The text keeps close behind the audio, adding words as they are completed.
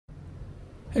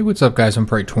Hey, what's up guys, I'm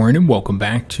Praetorian and welcome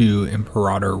back to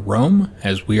Imperator Rome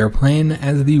as we are playing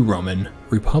as the Roman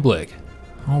Republic.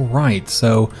 Alright,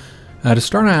 so to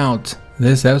start out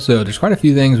this episode, there's quite a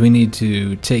few things we need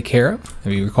to take care of.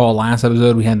 If you recall last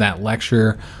episode, we had that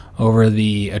lecture over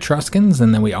the Etruscans,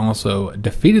 and then we also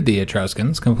defeated the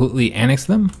Etruscans, completely annexed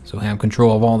them, so we have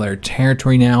control of all their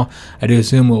territory now. I do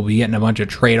assume we'll be getting a bunch of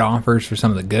trade offers for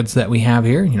some of the goods that we have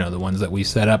here, you know, the ones that we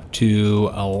set up to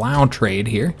allow trade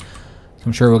here.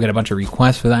 I'm sure we'll get a bunch of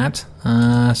requests for that.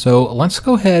 So let's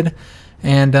go ahead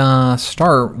and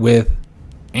start with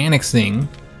annexing,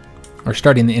 or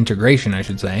starting the integration, I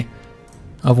should say,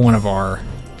 of one of our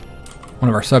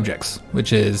subjects,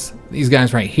 which is these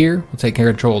guys right here. We'll take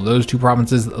control of those two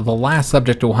provinces. The last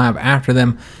subject we'll have after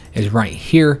them is right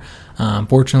here.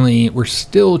 Unfortunately, we're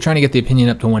still trying to get the opinion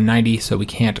up to 190, so we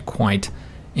can't quite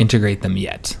integrate them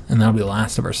yet. And that'll be the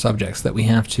last of our subjects that we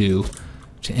have to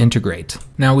integrate.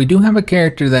 Now we do have a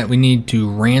character that we need to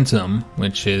ransom,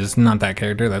 which is not that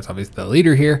character, that's obviously the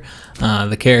leader here.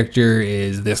 The character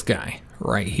is this guy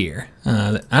right here.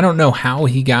 I don't know how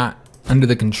he got under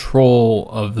the control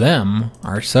of them,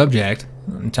 our subject.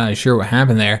 I'm not entirely sure what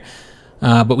happened there,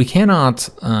 but we cannot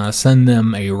send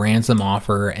them a ransom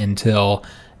offer until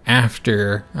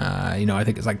after, you know, I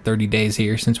think it's like 30 days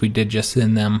here, since we did just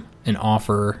send them an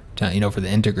offer to, you know, for the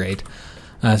integrate.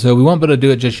 So we won't be able to do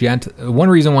it just yet. One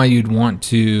reason why you'd want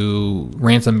to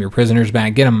ransom your prisoners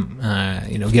back, get them,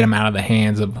 you know, get them out of the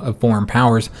hands of foreign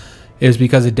powers, is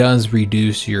because it does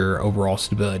reduce your overall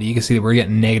stability. You can see that we're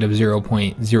getting negative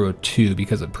 0.02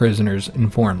 because of prisoners in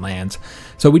foreign lands.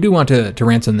 So we do want to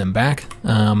ransom them back.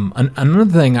 Another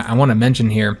thing I want to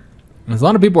mention here is a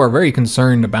lot of people are very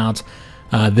concerned about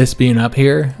this being up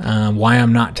here, why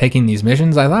I'm not taking these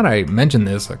missions. I thought I mentioned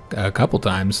this a couple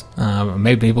times.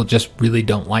 Maybe people just really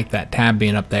don't like that tab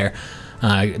being up there.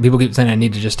 People keep saying I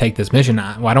need to just take this mission.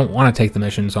 Well, I don't want to take the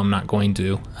mission, so I'm not going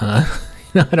to.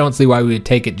 I don't see why we would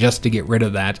take it just to get rid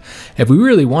of that. If we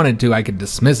really wanted to, I could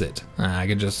dismiss it. I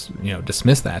could just, you know,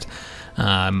 dismiss that.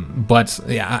 But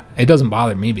yeah, it doesn't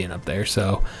bother me being up there.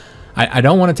 So I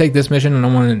don't want to take this mission, and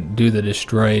I want to do the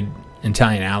destroyed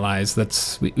Italian allies.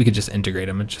 We could just integrate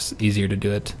them. It's just easier to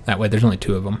do it that way. There's only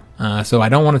two of them, so I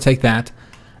don't want to take that.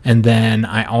 And then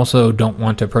I also don't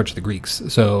want to approach the Greeks,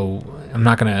 so I'm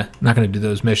not gonna do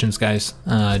those missions, guys,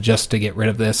 just to get rid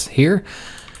of this here.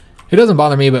 It doesn't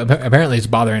bother me, but apparently it's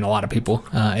bothering a lot of people,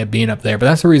 it being up there. But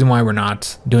that's the reason why we're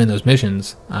not doing those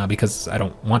missions, because I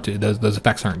don't want to. Those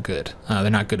effects aren't good. They're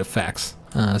not good effects,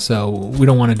 so we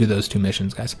don't want to do those two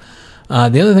missions, guys.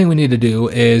 The other thing we need to do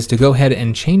is to go ahead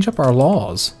and change up our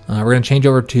laws. We're going to change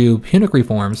over to Punic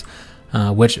reforms,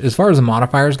 which, as far as the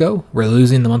modifiers go, we're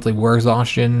losing the monthly war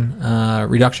exhaustion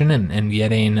reduction and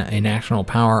getting a national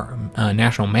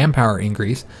manpower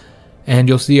increase. And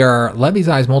you'll see our levy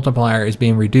size multiplier is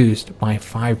being reduced by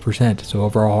 5%. So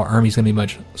overall, our army is going to be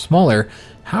much smaller.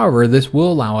 However, this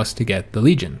will allow us to get the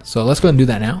legion. So let's go ahead and do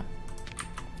that now.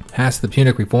 Pass the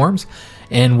Punic reforms,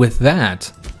 and with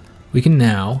that, we can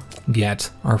now get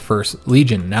our first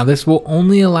legion. Now this will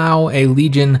only allow a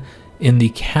legion in the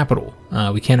capital.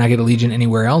 We cannot get a legion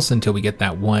anywhere else until we get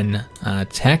that one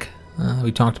tech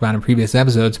we talked about in previous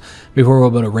episodes before we're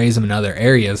able to raise them in other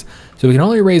areas. So we can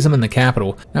only raise them in the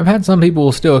capital. Now, I've had some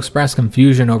people still express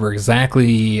confusion over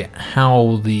exactly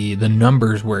how the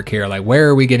numbers work here. Like, where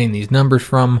are we getting these numbers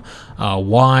from?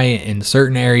 Why in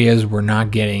certain areas we're not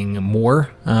getting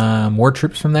more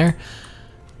troops from there?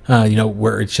 You know,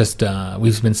 where it's just,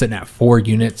 we've been sitting at 4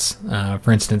 units,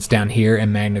 for instance, down here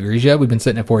in Magna Graecia, we've been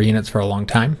sitting at 4 units for a long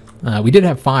time. We did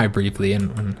have 5 briefly,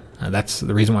 and that's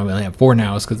the reason why we only have 4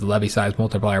 now, is because the levy size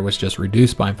multiplier was just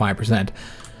reduced by 5%.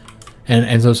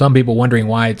 And so some people wondering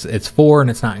why it's 4 and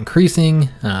it's not increasing.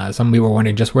 Some people are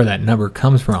wondering just where that number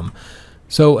comes from.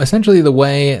 So essentially the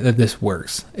way that this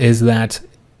works is that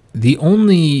the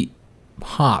only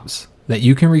pops that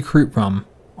you can recruit from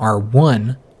are,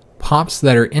 1, pops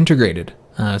that are integrated.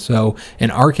 So in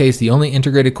our case, the only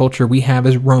integrated culture we have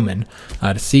is Roman.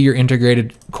 To see your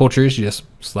integrated cultures, you just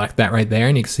select that right there,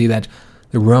 and you can see that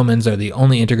the Romans are the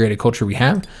only integrated culture we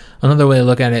have. Another way to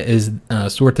look at it is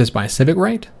sort this by civic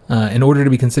right. In order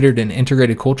to be considered an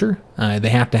integrated culture, they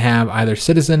have to have either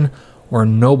citizen or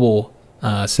noble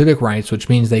civic rights, which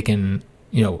means they can,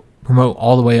 you know, promote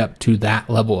all the way up to that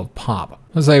level of pop.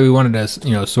 Let's say we wanted to,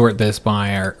 you know, sort this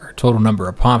by our total number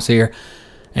of pops here.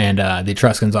 And the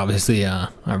Etruscans obviously are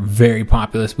very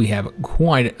populous. We have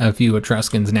quite a few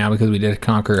Etruscans now because we did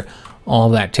conquer all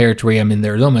that territory. I mean,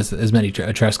 there's almost as many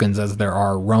Etruscans as there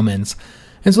are Romans.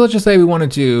 And so let's just say we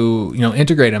wanted to,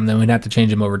 integrate them, then we'd have to change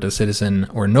them over to citizen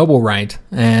or noble right,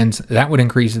 and that would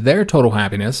increase their total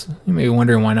happiness. You may be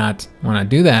wondering why not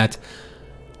do that.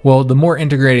 Well, the more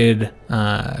integrated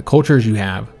cultures you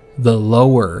have, the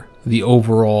lower the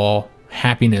overall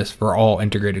happiness for all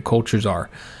integrated cultures are,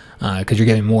 because you're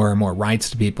giving more and more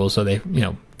rights to people, so they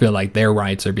feel like their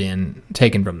rights are being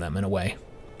taken from them in a way.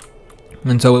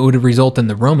 And so it would result in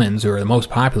the Romans, who are the most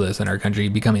populous in our country,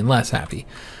 becoming less happy.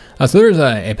 So there's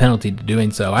a penalty to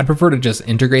doing so. I'd prefer to just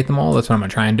integrate them all. That's what I'm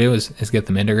going to try and do, is get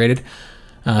them integrated.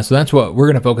 So that's what we're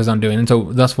going to focus on doing. And so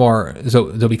thus far,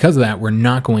 so because of that, we're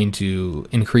not going to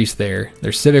increase their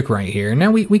civic right here. Now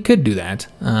we could do that,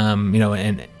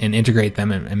 and integrate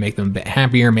them and make them a bit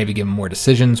happier, maybe give them more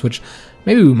decisions, which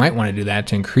maybe we might want to do that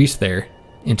to increase their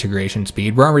integration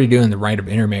speed. We're already doing the right of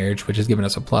intermarriage, which is giving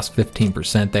us a plus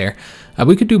 15% there.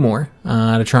 We could do more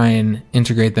to try and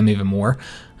integrate them even more.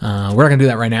 We're not going to do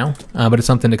that right now, but it's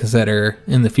something to consider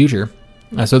in the future.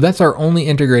 So that's our only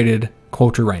integrated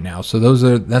culture right now. So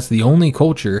that's the only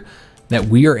culture that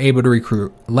we are able to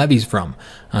recruit levies from.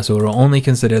 So it will only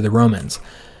consider the Romans.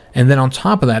 And then on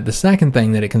top of that, the second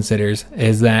thing that it considers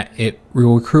is that it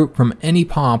will recruit from any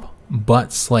pop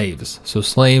but slaves. So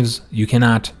slaves, you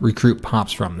cannot recruit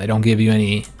pops from. They don't give you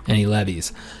any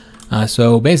levies.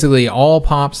 So basically all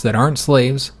pops that aren't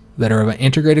slaves, that are of an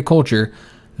integrated culture,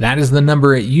 that is the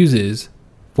number it uses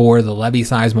for the levy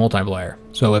size multiplier.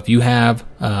 So if you have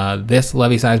this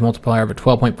levy size multiplier of a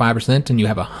 12.5% and you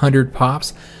have 100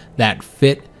 pops that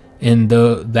fit in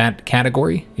that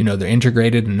category, they're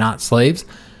integrated and not slaves,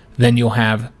 then you'll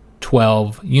have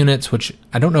 12 units, which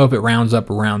I don't know if it rounds up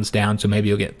or rounds down, so maybe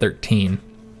you'll get 13.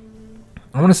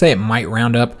 I want to say it might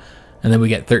round up and then we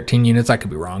get 13 units. I could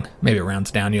be wrong. Maybe it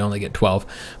rounds down, you only get 12.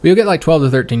 But you'll get like 12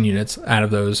 to 13 units out of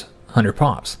those 100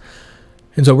 pops.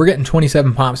 And so we're getting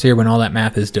 27 pops here when all that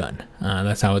math is done.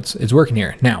 That's how it's working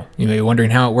here. Now, you may be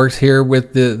wondering how it works here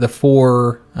with the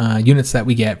 4 units that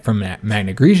we get from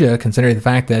Magna Graecia, considering the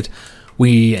fact that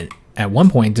we at one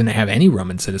point didn't have any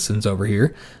Roman citizens over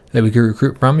here that we could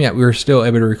recruit from, yet we were still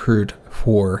able to recruit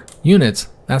 4 units.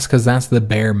 That's because that's the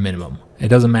bare minimum. It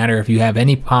doesn't matter if you have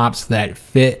any pops that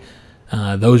fit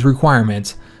those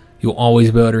requirements, you'll always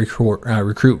be able to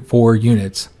recruit 4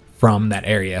 units from that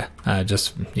area.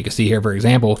 Just you can see here, for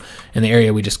example, in the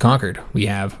area we just conquered, we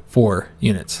have 4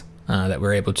 units that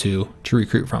we're able to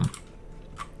recruit from.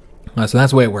 So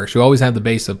that's the way it works. You always have the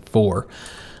base of 4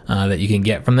 that you can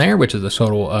get from there, which is a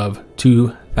total of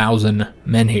 2,000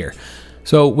 men here.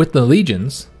 So with the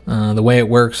legions, the way it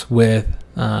works with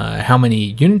how many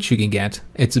units you can get,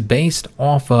 it's based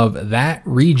off of that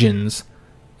region's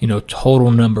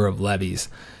total number of levies.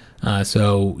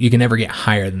 So you can never get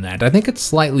higher than that. I think it's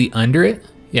slightly under it.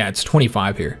 Yeah, it's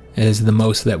 25 here. It is the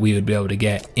most that we would be able to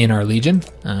get in our legion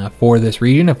for this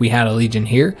region. If we had a legion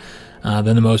here,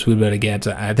 then the most we'd be able to get,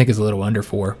 I think, is a little under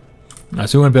 4.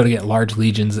 So we wouldn't be able to get large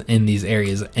legions in these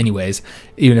areas anyways,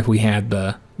 even if we had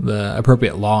the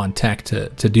appropriate law and tech to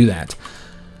do that.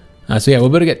 So yeah, we'll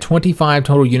be able to get 25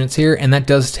 total units here, and that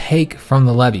does take from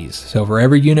the levies. So for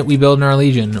every unit we build in our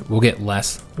legion, we'll get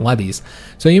less levies.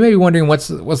 So you may be wondering what's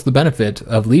the benefit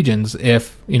of legions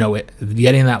if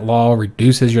getting that law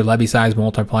reduces your levy size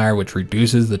multiplier, which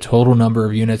reduces the total number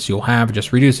of units you'll have,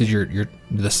 just reduces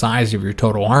the size of your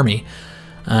total army,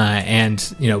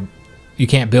 and you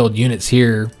can't build units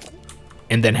here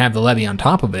and then have the levy on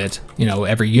top of it.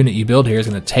 Every unit you build here is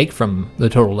going to take from the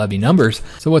total levy numbers.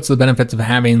 So what's the benefits of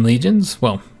having legions?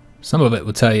 Well, some of it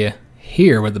will tell you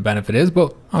here what the benefit is,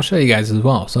 but I'll show you guys as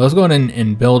well. So let's go ahead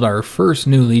and build our first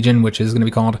new legion, which is going to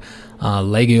be called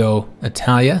Legio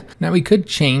Italia. Now we could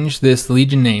change this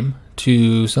legion name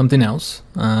to something else.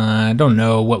 I don't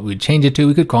know what we'd change it to.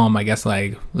 We could call them, I guess,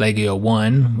 like Legio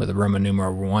 1 with a Roman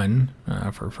numeral 1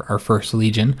 for our first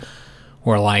legion,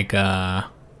 or like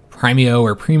Primio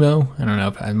or Primo. I don't know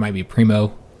if it might be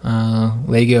Primo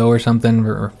Legio or something,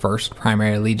 or first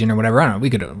primary legion or whatever. I don't know. We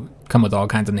could come with all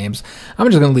kinds of names. I'm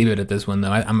just going to leave it at this one,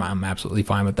 though. I'm absolutely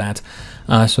fine with that.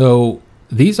 So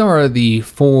these are the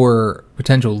 4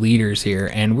 potential leaders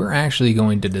here, and we're actually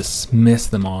going to dismiss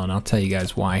them all, and I'll tell you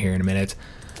guys why here in a minute.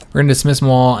 We're going to dismiss them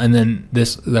all, and then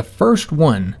the first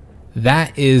one,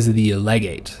 that is the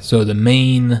legate, so the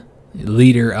main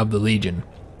leader of the legion.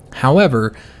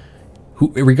 However,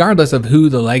 regardless of who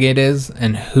the legate is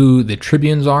and who the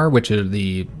tribunes are, which are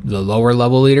the lower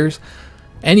level leaders,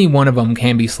 any one of them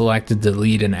can be selected to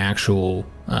lead an actual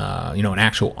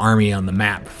army on the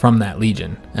map from that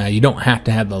legion. You don't have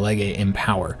to have the legate in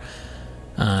power.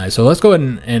 So let's go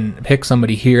ahead and pick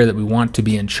somebody here that we want to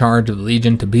be in charge of the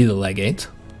legion to be the legate.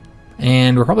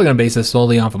 And we're probably going to base this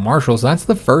solely off of marshals. So that's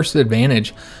the first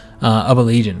advantage of a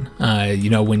legion.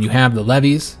 When you have the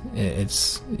levies,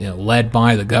 it's led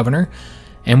by the governor.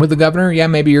 And with the governor, yeah,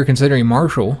 maybe you're considering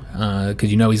marshal because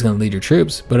he's going to lead your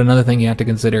troops. But another thing you have to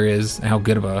consider is how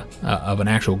good of an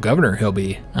actual governor he'll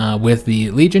be. With the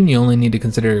legion, you only need to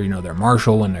consider their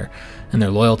marshal and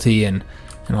their loyalty and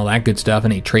all that good stuff,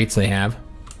 any traits they have.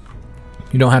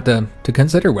 You don't have to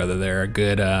consider whether they're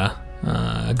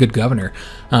a good governor.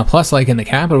 Plus, like in the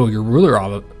capital, your ruler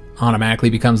automatically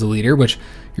becomes the leader, which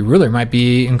your ruler might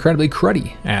be incredibly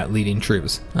cruddy at leading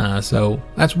troops. So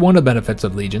that's one of the benefits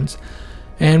of legions.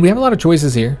 And we have a lot of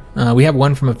choices here. We have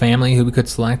one from a family who we could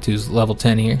select who's level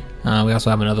 10 here. We also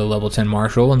have another level 10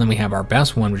 marshal, and then we have our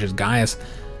best one, which is Gaius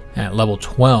at level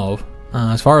 12.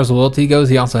 As far as loyalty goes,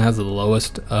 he also has the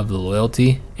lowest of the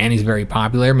loyalty, and he's very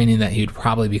popular, meaning that he'd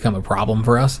probably become a problem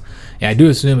for us. Yeah, I do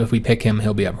assume if we pick him,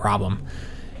 he'll be a problem.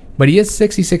 But he is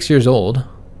 66 years old.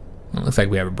 It looks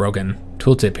like we have a broken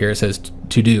tooltip here. It says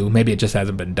to do. Maybe it just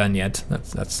hasn't been done yet.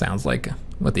 That sounds like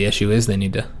what the issue is. They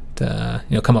need to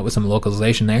come up with some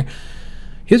localization there.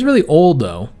 He's really old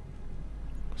though,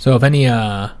 so if any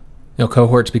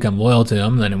cohorts become loyal to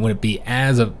him, then it wouldn't be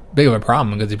as big of a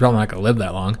problem because he's probably not going to live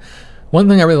that long. One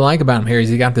thing I really like about him here is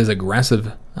he got this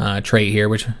aggressive trait here,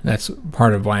 which that's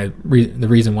part of why the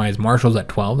reason why his marshal's at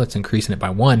 12. That's increasing it by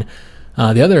 1.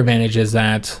 The other advantage is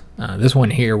that this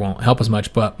one here won't help as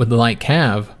much, but with the light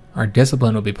cav, our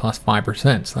discipline will be plus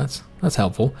 5%. So that's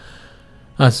helpful.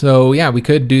 So yeah, we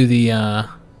could do the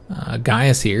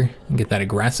Gaius here and get that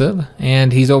aggressive,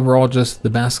 and he's overall just the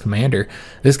best commander.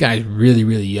 This guy's really,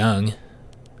 really young.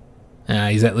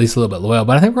 He's at least a little bit loyal,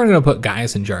 but I think we're going to put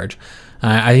Gaius in charge.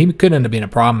 He could end up being a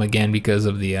problem again because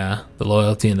of the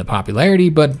loyalty and the popularity,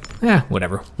 but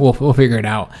whatever. We'll figure it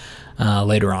out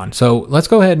later on. So let's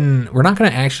go ahead and we're not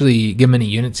going to actually give him any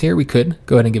units here. We could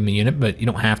go ahead and give him a unit, but you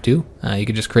don't have to. You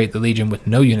could just create the legion with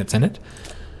no units in it.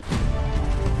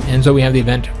 And so we have the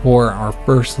event for our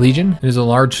first legion. It is a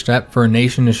large step for a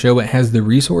nation to show it has the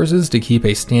resources to keep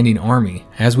a standing army.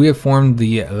 As we have formed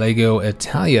the Legio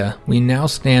Italia, we now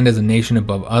stand as a nation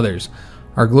above others.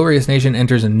 Our glorious nation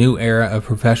enters a new era of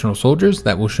professional soldiers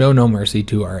that will show no mercy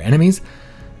to our enemies.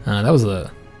 That was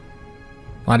a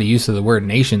lot of use of the word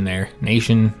nation there.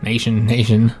 Nation, nation,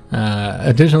 nation.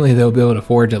 Additionally, they'll be able to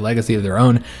forge a legacy of their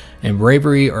own, and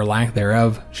bravery or lack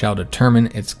thereof shall determine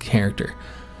its character.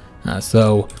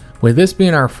 So with this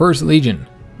being our first legion,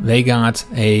 they got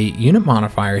a unit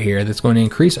modifier here that's going to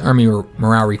increase army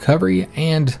morale recovery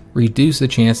and reduce the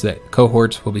chance that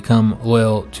cohorts will become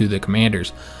loyal to the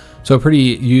commanders. So a pretty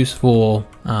useful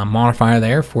modifier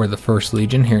there for the first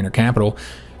legion here in our capital.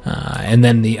 And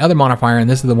then the other modifier, and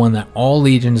this is the one that all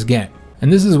legions get.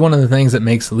 And this is one of the things that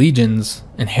makes legions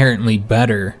inherently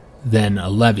better than a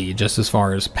levy, just as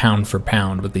far as pound for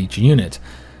pound with each unit,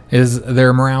 is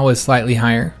their morale is slightly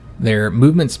higher. Their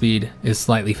movement speed is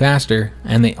slightly faster,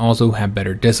 and they also have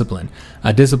better discipline.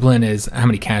 Discipline is how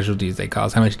many casualties they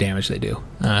cause, how much damage they do.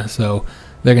 So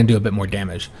they're going to do a bit more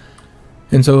damage.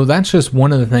 And so that's just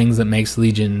one of the things that makes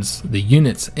legions, the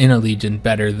units in a legion,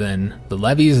 better than the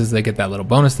levies, is they get that little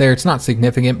bonus there. It's not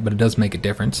significant, but it does make a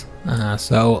difference.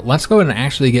 So let's go ahead and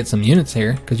actually get some units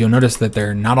here, because you'll notice that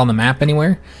they're not on the map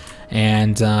anywhere,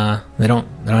 and they don't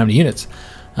have any units.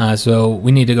 So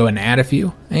we need to go and add a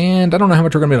few, and I don't know how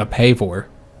much we're going to be able to pay for.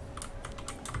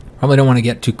 Probably don't want to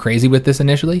get too crazy with this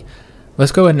initially.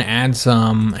 Let's go ahead and add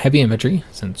some heavy infantry,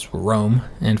 since we're Rome.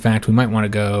 In fact, we might want to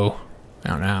go, I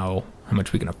don't know how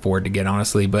much we can afford to get,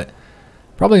 honestly, but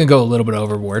probably going to go a little bit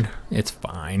overboard. It's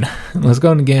fine. Let's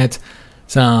go and get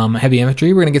some heavy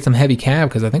infantry. We're going to get some heavy cav,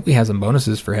 because I think we have some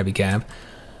bonuses for heavy cav.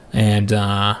 And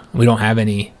we don't have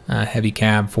any heavy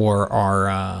cav for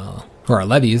our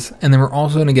levies. And then we're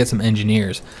also going to get some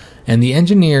engineers, and the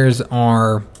engineers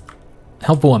are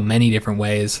helpful in many different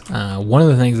ways. One of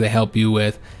the things they help you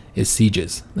with is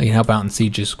sieges. They can help out in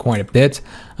sieges quite a bit.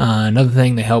 Another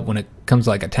thing, they help when it comes to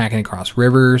like attacking across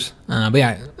rivers, but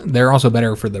yeah, they're also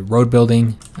better for the road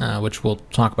building, which we'll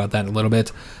talk about that in a little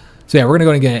bit. So yeah, we're gonna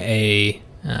go and get a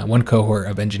one cohort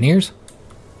of engineers.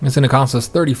 It's going to cost us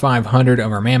 3,500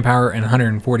 of our manpower and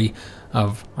 140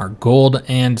 of our gold,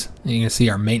 and you can see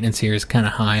our maintenance here is kind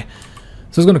of high.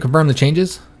 So it's going to confirm the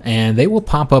changes, and they will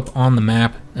pop up on the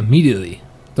map immediately.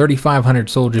 3,500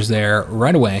 soldiers there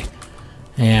right away.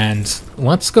 And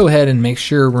let's go ahead and make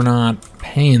sure we're not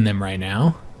paying them right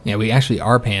now. Yeah, we actually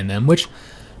are paying them, which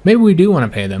maybe we do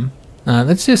want to pay them.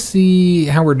 Let's just see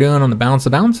how we're doing on the balance.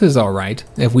 The balance is all right.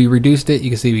 If we reduced it,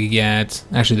 you can see we get,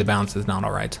 actually the balance is not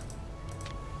all right.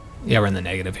 Yeah, we're in the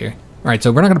negative here. All right,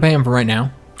 so we're not going to pay them for right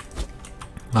now.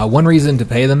 One reason to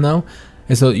pay them, though,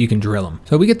 is so that you can drill them.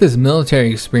 So we get this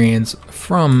military experience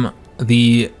from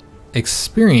the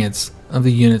experience of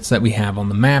the units that we have on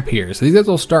the map here. So these guys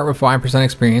will start with 5%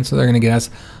 experience, so they're going to get us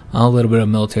a little bit of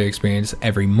military experience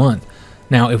every month.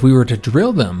 Now, if we were to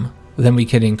drill them, then we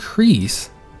could increase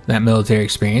that military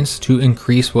experience to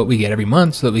increase what we get every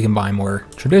month so that we can buy more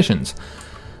traditions.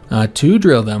 To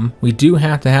drill them, we do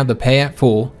have to have the pay at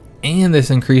full, and this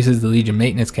increases the Legion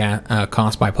maintenance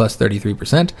cost by plus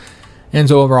 33%. And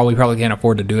so overall, we probably can't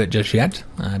afford to do it just yet,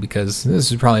 because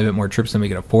this is probably a bit more trips than we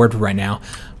can afford for right now.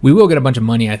 We will get a bunch of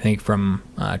money, I think, from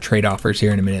trade offers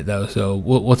here in a minute, though, so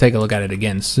we'll take a look at it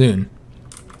again soon.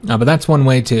 But that's one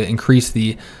way to increase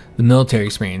the military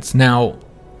experience. Now,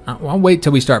 I'll wait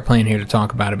till we start playing here to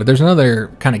talk about it, but there's another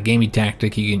kind of gaming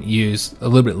tactic you can use a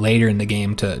little bit later in the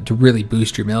game to really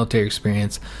boost your military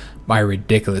experience by a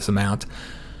ridiculous amount.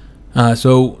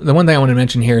 So the one thing I want to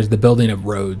mention here is the building of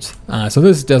roads. So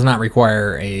this does not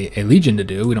require a legion to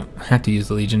do. We don't have to use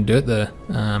the legion to do it.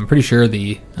 I'm pretty sure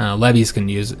the levies can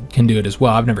do it as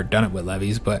well. I've never done it with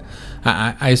levies, but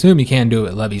I assume you can do it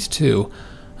with levies too.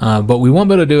 But we won't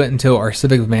be able to do it until our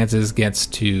civic advances gets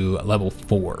to level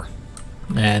 4.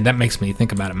 And that makes me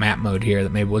think about a map mode here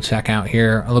that maybe we'll check out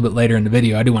here a little bit later in the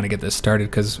video. I do want to get this started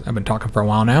because I've been talking for a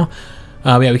while now.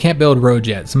 Yeah, we can't build roads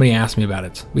yet. Somebody asked me about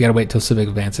it. We got to wait till civic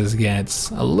advances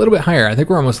gets a little bit higher. I think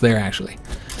we're almost there, actually.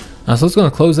 So let's go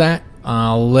and close that.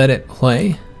 I'll let it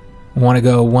play. We want to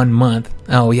go 1 month.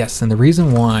 Oh, yes, and the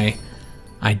reason why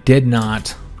I did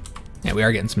not... Yeah, we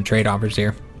are getting some trade offers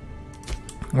here.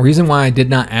 The reason why I did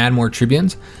not add more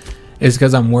tribunes is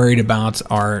because I'm worried about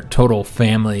our total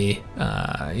family,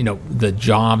 the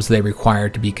jobs they require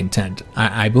to be content.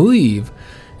 I believe...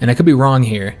 And I could be wrong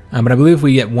here, but I believe if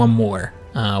we get one more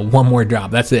job,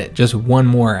 that's it. Just one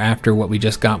more after what we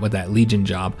just got with that Legion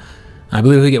job. I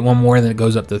believe if we get one more, then it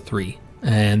goes up to 3.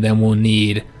 And then we'll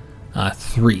need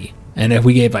 3. And if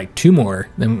we gave like 2 more,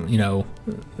 then,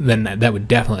 then that would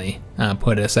definitely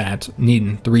put us at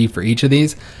needing 3 for each of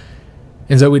these.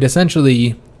 And so we'd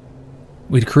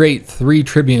create 3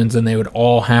 tribunes, and they would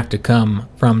all have to come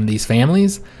from these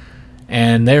families.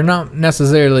 And they're not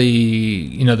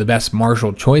necessarily, the best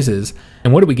martial choices.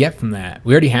 And what do we get from that?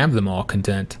 We already have them all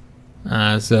content.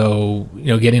 So,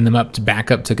 getting them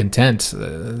back up to content,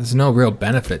 there's no real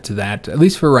benefit to that, at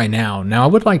least for right now. Now, I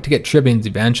would like to get tribunes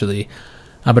eventually,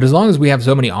 but as long as we have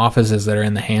so many offices that are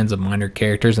in the hands of minor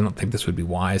characters, I don't think this would be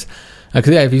wise.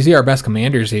 Because, yeah, if you see our best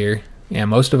commanders here, yeah,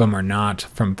 most of them are not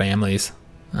from families.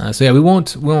 So, yeah, we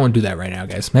won't do that right now,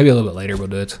 guys. Maybe a little bit later we'll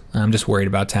do it. I'm just worried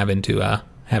about having to...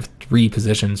 have 3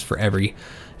 positions for every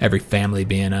family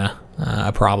being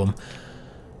a problem.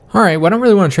 All right, well, I don't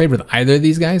really want to trade with either of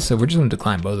these guys, so we're just going to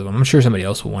decline both of them. I'm sure somebody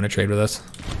else will want to trade with us.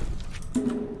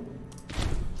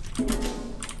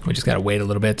 We just got to wait a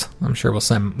little bit. I'm sure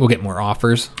we'll get more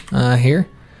offers here.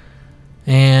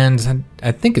 And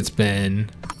I think it's been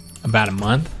about a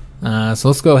month. So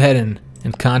let's go ahead and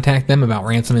contact them about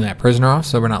ransoming that prisoner off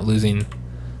so we're not losing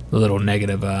the little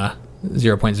negative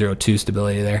 0.02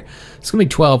 stability there. It's gonna be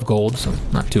 12 gold, so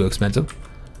not too expensive.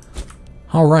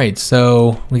 All right,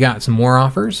 so we got some more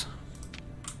offers.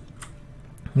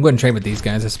 I'm going to trade with these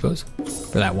guys, I suppose,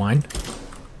 for that wine.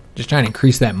 Just trying to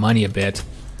increase that money a bit.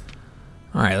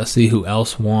 All right, let's see who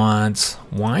else wants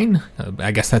wine.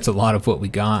 I guess that's a lot of what we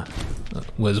got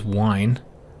was wine.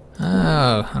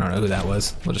 Oh, I don't know who that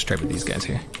was. We'll just trade with these guys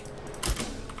here.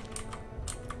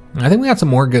 I think we got some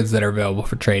more goods that are available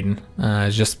for trading.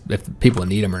 It's just if people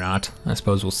need them or not. I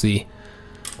suppose we'll see.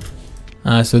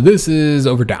 So this is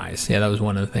over dies. Yeah, that was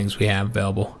one of the things we have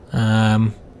available.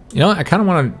 I kind of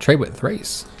want to trade with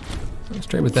Thrace. Let's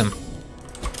trade with them.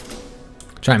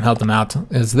 Try and help them out,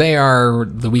 as they are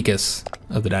the weakest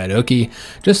of the Diadochi.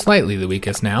 Just slightly the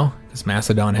weakest now, because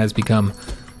Macedon has become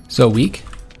so weak.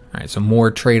 All right, so more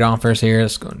trade offers here.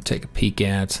 Let's go and take a peek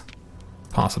at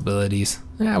possibilities.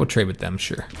 Yeah, I would trade with them,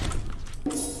 sure.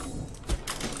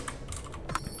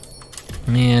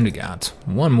 And we got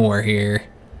one more here,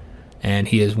 and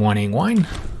he is wanting wine.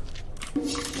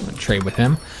 I'm gonna trade with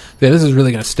him. Yeah, this is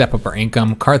really gonna step up our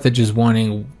income. Carthage is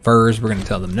wanting furs. We're gonna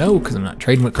tell them no, because I'm not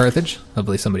trading with Carthage.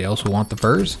 Hopefully somebody else will want the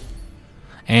furs.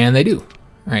 And they do.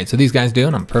 All right, so these guys do,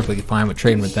 and I'm perfectly fine with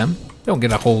trading with them. Don't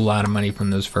get a whole lot of money from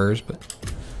those furs, but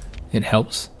it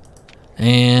helps.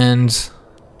 And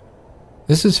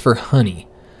this is for honey.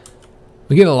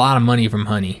 We get a lot of money from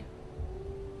honey.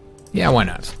 Yeah, why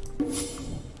not?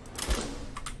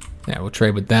 Yeah, we'll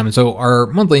trade with them. And so our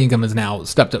monthly income is now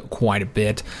stepped up quite a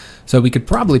bit. So we could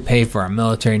probably pay for our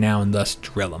military now and thus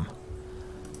drill them.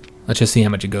 Let's just see how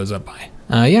much it goes up by.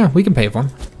 Yeah, we can pay for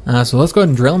them. So let's go ahead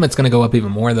and drill them. It's going to go up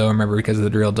even more, though, remember, because the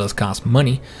drill does cost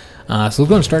money. So let's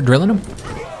go and start drilling them.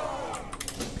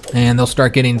 And they'll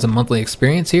start getting some monthly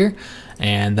experience here,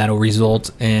 and that'll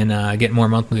result in getting more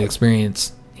monthly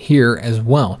experience here as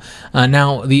well.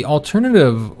 Now, the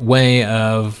alternative way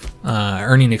of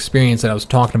earning experience that I was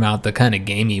talking about, the kind of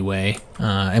gamey way,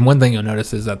 and one thing you'll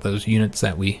notice is that those units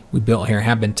that we built here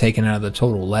have been taken out of the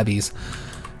total levies.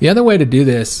 The other way to do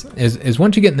this is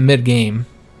once you get in the mid-game,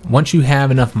 once you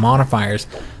have enough modifiers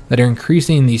that are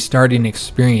increasing the starting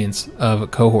experience of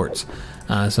cohorts.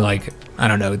 So like, I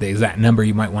don't know the exact number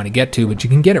you might want to get to, but you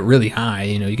can get it really high.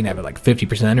 You know, you can have it like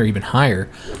 50% or even higher.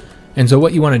 And so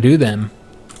what you want to do then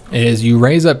is you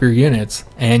raise up your units,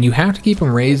 and you have to keep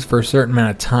them raised for a certain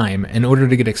amount of time in order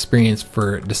to get experience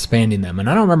for disbanding them. And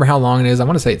I don't remember how long it is. I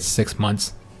want to say it's 6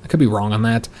 months. I could be wrong on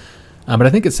that, but I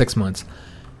think it's 6 months.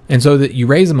 And so that you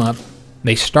raise them up,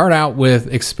 they start out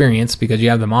with experience because you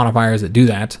have the modifiers that do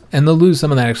that, and they'll lose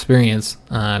some of that experience,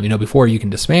 you know, before you can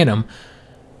disband them.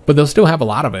 But they'll still have a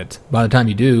lot of it by the time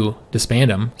you do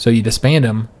disband them. So you disband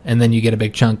them, and then you get a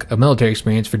big chunk of military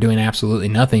experience for doing absolutely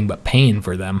nothing but paying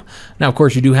for them. Now, of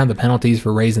course, you do have the penalties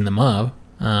for raising them up.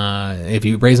 If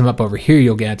you raise them up over here,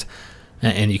 you'll get,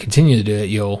 and you continue to do it,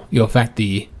 you'll affect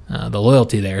the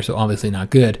loyalty there. So obviously not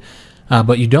good.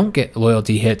 But you don't get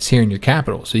loyalty hits here in your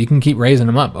capital. So you can keep raising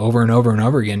them up over and over and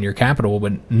over again in your capital,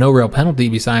 but no real penalty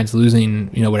besides losing,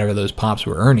 you know, whatever those pops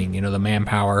were earning. You know, the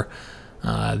manpower,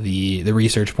 the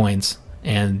research points,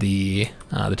 and the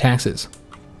taxes.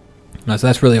 So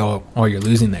that's really all you're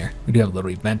losing there. We do have a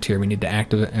little event here we need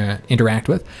to interact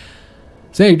with.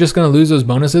 So you're just going to lose those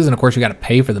bonuses, and of course you got to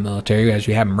pay for the military as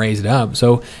you have them raised up.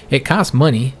 So it costs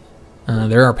money.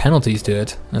 There are penalties to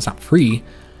it. It's not free,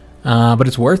 but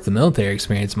it's worth the military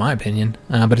experience in my opinion.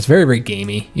 But it's very, very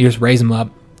gamey. You just raise them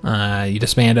up, you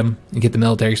disband them, you get the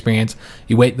military experience.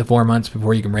 You wait the 4 months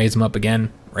before you can raise them up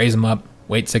again. Raise them up.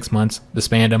 Wait 6 months,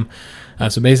 disband them.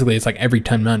 So basically, it's like every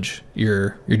 10 months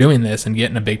you're doing this and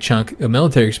getting a big chunk of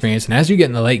military experience. And as you get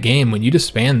in the late game, when you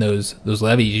disband those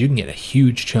levies, you can get a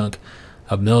huge chunk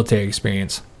of military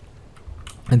experience.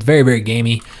 It's very, very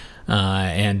gamey,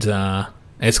 and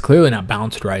it's clearly not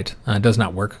balanced right. It does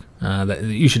not work.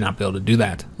 You should not be able to do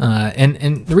that.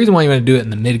 And the reason why you want to do it in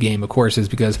the mid game, of course, is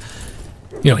because,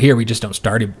 you know, here we just don't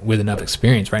start with enough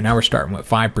experience. Right now we're starting with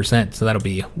 5%, so that'll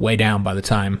be way down by the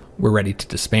time we're ready to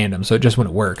disband them. So it just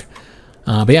wouldn't work.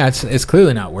 But yeah, it's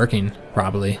clearly not working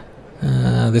properly.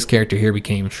 This character here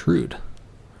became shrewd.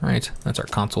 All right, that's our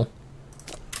consul.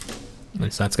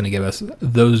 And so that's going to give us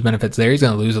those benefits there. He's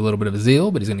going to lose a little bit of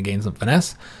zeal, but he's going to gain some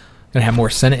finesse. Going to have more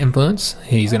Senate influence.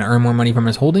 He's going to earn more money from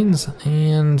his holdings,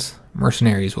 and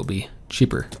mercenaries will be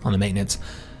cheaper on the maintenance.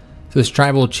 So this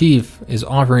tribal chief is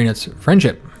offering us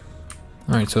friendship.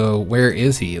 All right, so where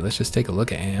is he? Let's just take a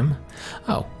look at him.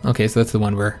 Oh, okay, so that's the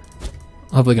one we're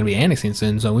hopefully going to be annexing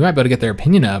soon. So we might be able to get their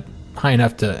opinion up high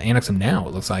enough to annex them now,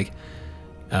 it looks like.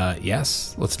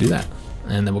 Yes, let's do that.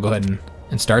 And then we'll go ahead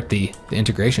and start the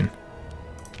integration.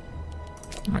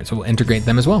 All right, so we'll integrate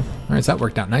them as well. All right, so that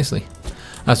worked out nicely.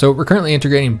 So we're currently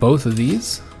integrating both of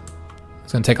these.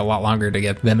 It's going to take a lot longer to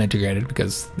get them integrated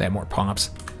because they have more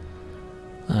pops.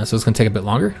 So it's going to take a bit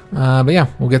longer. But yeah,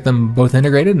 we'll get them both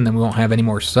integrated, and then we won't have any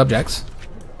more subjects.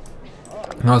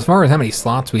 Now, as far as how many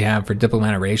slots we have for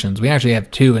diplomatic relations, we actually have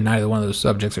 2, and neither one of those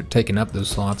subjects are taking up those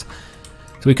slots.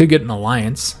 So we could get an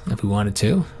alliance if we wanted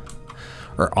to,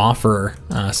 or offer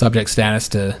subject status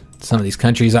to some of these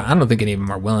countries. I don't think any of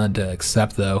them are willing to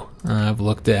accept, though. I've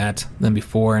looked at them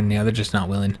before, and yeah, they're just not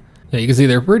willing. Yeah, you can see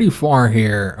they're pretty far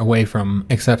here away from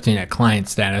accepting a client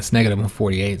status,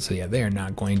 -148. So yeah, they are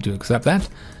not going to accept that.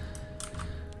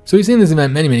 So we've seen this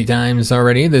event many, many times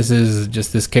already. This is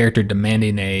just this character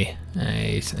demanding a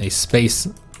space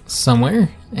somewhere,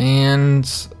 and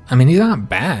I mean, he's not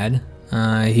bad.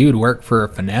 He would work for a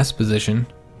finesse position,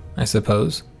 I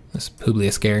suppose. This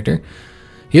Publius character.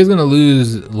 He is going to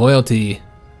lose loyalty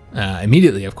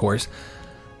immediately, of course.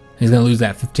 He's going to lose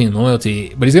that 15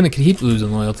 loyalty, but he's going to keep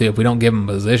losing loyalty if we don't give him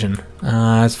a position.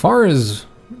 As far as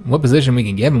what position we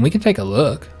can give him, we can take a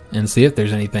look and see if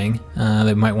there's anything that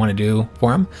we might want to do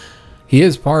for him. He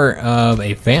is part of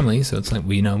a family, so it's like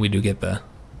we do get the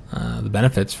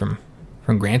benefits from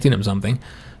granting him something.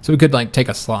 So we could like take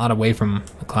a slot away from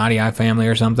the Claudii family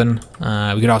or something.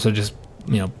 We could also just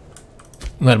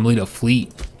let him lead a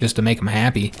fleet just to make him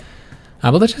happy.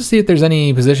 But let's just see if there's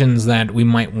any positions that we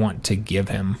might want to give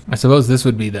him. I suppose this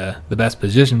would be the best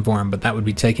position for him, but that would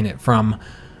be taking it from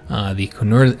the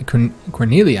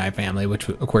Cornelii family, which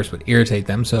of course would irritate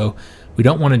them, so we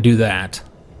don't want to do that.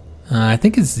 I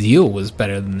think his zeal was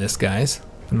better than this guy's,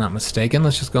 if I'm not mistaken.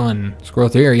 Let's just go and scroll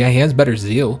through here. Yeah, he has better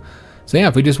zeal. So yeah,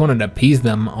 if we just wanted to appease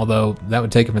them, although that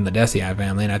would take him from the Decii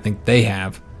family, and I think they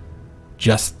have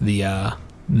just the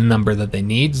number that they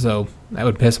need, so that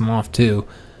would piss them off too.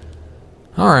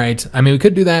 Alright, I mean, we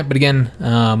could do that, but again,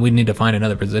 we need to find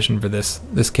another position for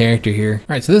this character here.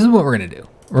 Alright, so this is what we're going to do.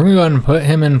 We're going to go ahead and put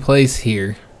him in place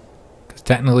here, because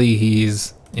technically he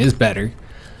is better.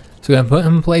 So we're going to put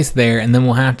him in place there, and then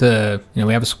we'll have to,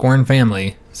 we have a Scorn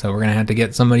family, so we're going to have to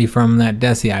get somebody from that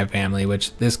Decii family,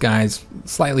 which this guy's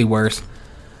slightly worse.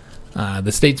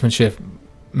 The statesmanship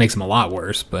makes him a lot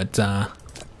worse, but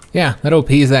yeah, that'll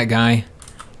appease that guy,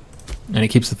 and it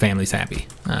keeps the families happy.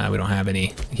 We don't have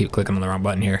any, I keep clicking on the wrong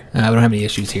button here. We don't have any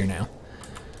issues here now.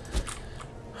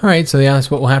 Alright, so yeah, that's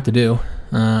what we'll have to do,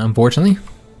 unfortunately.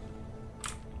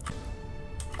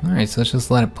 Alright, so let's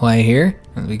just let it play here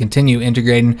as we continue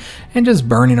integrating and just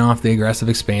burning off the aggressive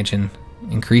expansion,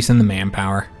 increasing the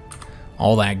manpower,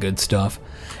 all that good stuff,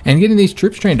 and getting these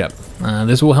troops trained up.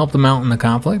 This will help them out in the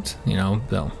conflict.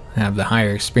 They'll have the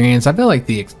higher experience. I feel like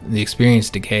the experience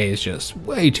decay is just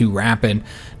way too rapid.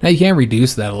 Now you can't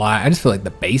reduce that a lot. I just feel like the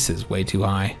base is way too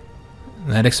high.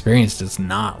 That experience does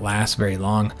not last very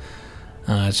long.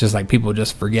 It's just like people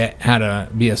just forget how to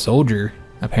be a soldier,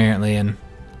 apparently, in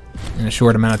a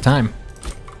short amount of time.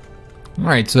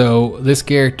 Alright, so this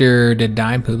character did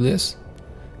die, Publius.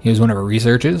 He was one of our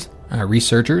researchers.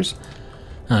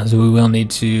 So we will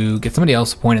need to get somebody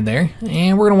else appointed there.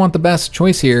 And we're going to want the best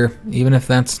choice here, even if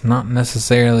that's not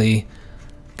necessarily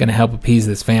going to help appease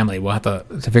this family. We'll have to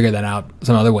figure that out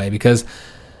some other way, because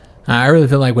I really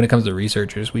feel like when it comes to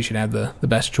researchers, we should have the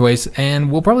best choice.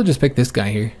 And we'll probably just pick this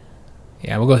guy here.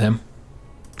 Yeah, we'll go with him,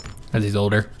 as he's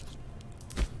older.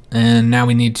 And now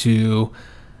we need to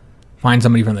find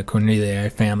somebody from the Cornelia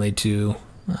family to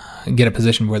get a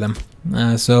position for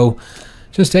them. So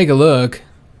just take a look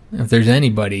if there's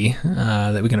anybody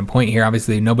that we can appoint here.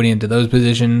 Obviously nobody into those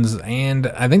positions, and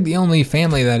I think the only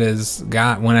family that has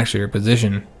got one extra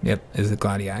position, yep, is the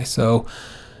Claudii. So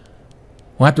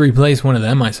we'll have to replace one of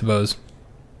them, I suppose.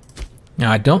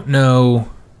 Now I don't know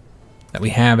that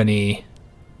we have any.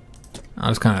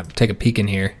 I'll just kind of take a peek in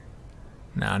here.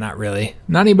 No, not really.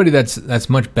 Not anybody that's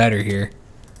much better here.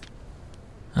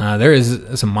 There is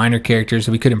some minor characters,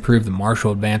 so we could improve the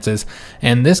martial advances.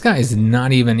 And this guy is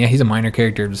not even, yeah, he's a minor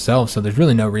character himself, so there's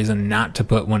really no reason not to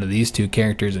put one of these two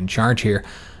characters in charge here.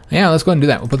 Yeah, let's go ahead and do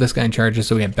that. We'll put this guy in charge just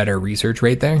so we have better research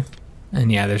rate there.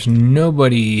 And yeah, there's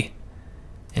nobody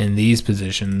in these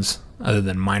positions other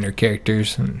than minor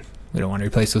characters, and we don't want to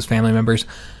replace those family members.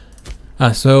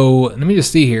 So let me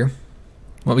just see here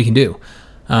what we can do.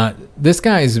 This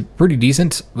guy is pretty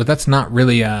decent, but that's not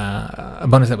really a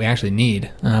bonus that we actually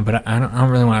need. But I don't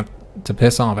really want to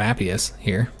piss off Appius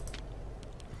here.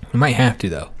 We might have to,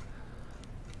 though.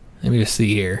 Let me just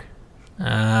see here.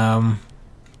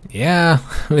 Yeah,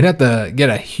 we'd have to get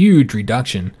a huge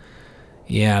reduction.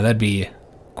 Yeah, that'd be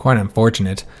quite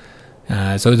unfortunate.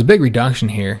 So it's a big reduction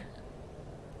here.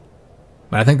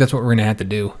 But I think that's what we're going to have to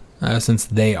do, since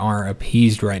they are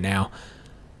appeased right now.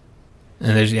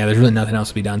 And there's really nothing else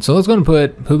to be done. So let's go and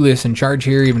put Publius in charge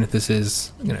here, even if this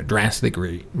is going to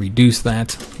drastically reduce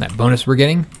that bonus we're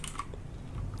getting.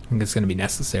 I think it's going to be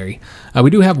necessary. We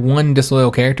do have one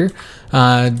disloyal character.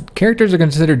 Characters are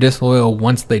considered disloyal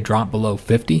once they drop below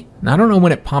 50. Now, I don't know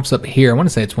when it pops up here. I want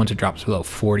to say it's once it drops below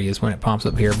 40 is when it pops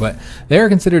up here, but they are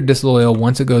considered disloyal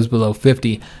once it goes below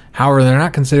 50. However, they're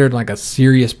not considered like a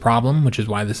serious problem, which is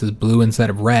why this is blue instead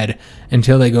of red,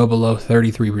 until they go below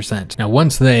 33%. Now,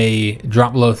 once they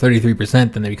drop below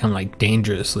 33%, then they become like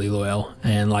dangerously loyal.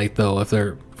 And like though, if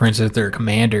they're, for instance, if they're a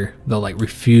commander, they'll like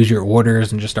refuse your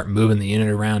orders and just start moving the unit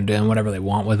around, doing whatever they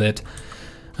want with it.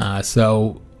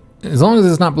 So as long as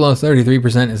it's not below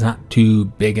 33%, it's not too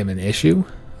big of an issue.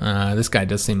 This guy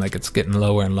does seem like it's getting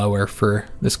lower and lower for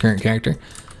this current character.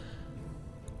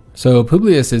 So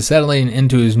Publius is settling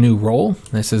into his new role.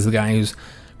 This is the guy who's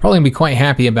probably going to be quite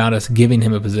happy about us giving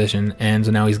him a position, and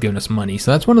so now he's giving us money.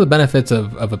 So that's one of the benefits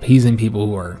of appeasing people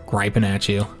who are griping at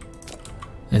you,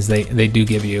 is they do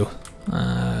give you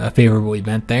a favorable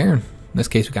event there. In this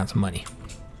case, we got some money.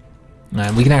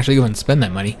 We can actually go and spend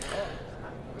that money.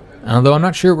 Although I'm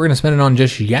not sure we're going to spend it on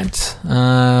just yet.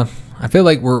 I feel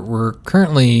like we're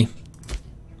currently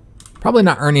probably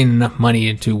not earning enough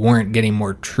money to warrant getting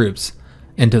more troops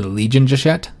into the Legion just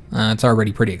yet. It's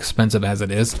already pretty expensive as it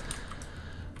is.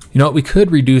 You know what, we could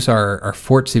reduce our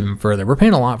forts even further. We're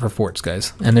paying a lot for forts,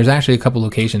 guys. And there's actually a couple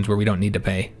locations where we don't need to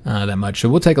pay that much. So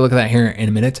we'll take a look at that here in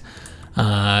a minute.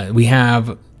 We have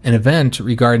an event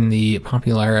regarding the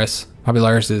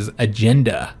Popularis's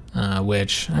agenda,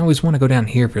 which I always want to go down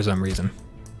here for some reason.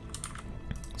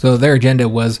 So their agenda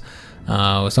was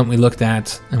something we looked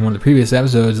at in one of the previous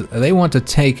episodes. They want to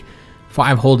take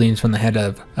 5 holdings from the head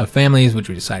of families, which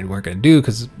we decided we weren't going to do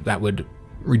because that would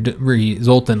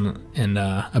result in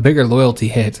a bigger loyalty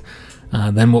hit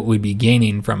than what we'd be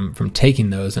gaining from taking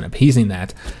those and appeasing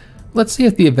that. Let's see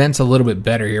if the event's a little bit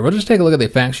better here. We'll just take a look at the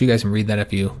facts. You guys can read that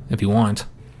if you want.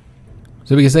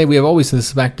 So we can say we have always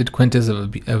suspected Quintus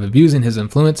of abusing his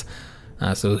influence.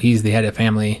 So he's the head of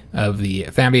family of the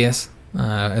Fabius,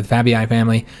 the Fabii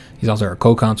family. He's also our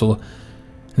co-consul.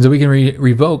 And so we can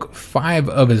revoke 5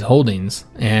 of his holdings,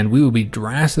 and we will be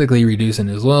drastically reducing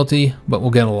his loyalty, but we'll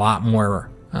get a lot more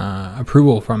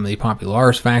approval from the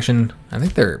Popularis faction. I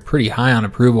think they're pretty high on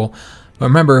approval. But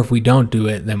remember, if we don't do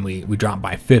it, then we drop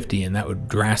by 50, and that would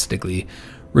drastically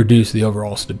reduce the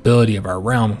overall stability of our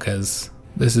realm, because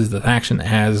this is the faction that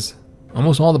has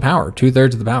almost all the power,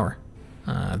 2/3 of the power.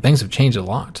 Things have changed a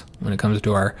lot when it comes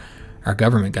to our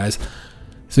government, guys.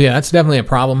 So yeah, that's definitely a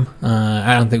problem.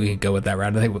 I don't think we can go with that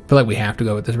route. I feel like we have to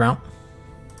go with this route,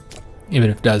 even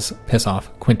if it does piss off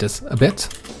Quintus a bit.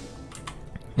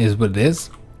 It is what it is.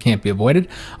 Can't be avoided.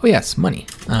 Oh yes, money.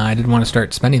 I did want to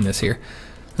start spending this here.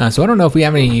 So I don't know if we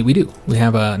have any. We do. We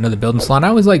have another building slot. I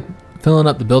always like filling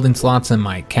up the building slots in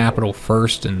my capital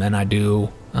first, and then I do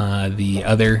the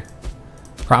other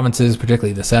provinces,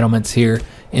 particularly the settlements here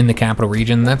in the capital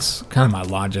region. That's kind of my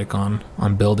logic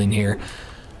on building here.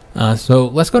 So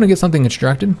let's go and get something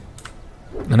constructed.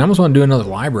 And I almost want to do another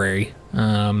library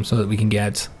so that we can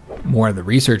get more of the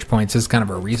research points. This is kind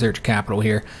of a research capital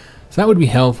here. So that would be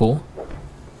helpful.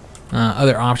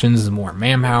 Other options is more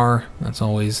manpower. That's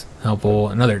always helpful.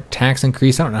 Another tax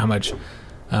increase. I don't know how much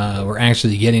we're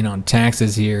actually getting on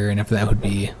taxes here and if that would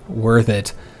be worth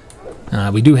it.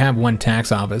 We do have 1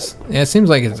 tax office. Yeah, it seems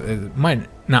like it might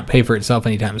not pay for itself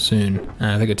anytime soon.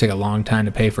 I think it would take a long time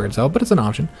to pay for itself, but it's an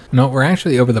option. No, we're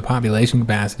actually over the population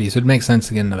capacity, so it makes sense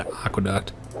to get another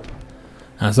aqueduct.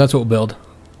 So that's what we'll build.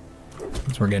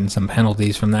 So we're getting some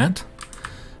penalties from that.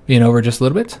 Being over just a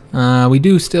little bit. We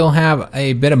do still have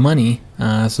a bit of money,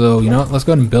 so you know what, let's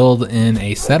go ahead and build in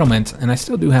a settlement, and I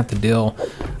still do have to deal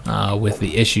with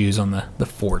the issues on the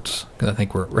forts, because I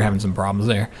think we're having some problems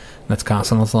there. That's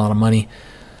costing us a lot of money.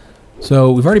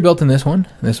 So we've already built in this one.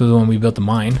 This was when we built the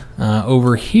mine.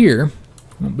 Over here,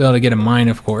 we'll be able to get a mine,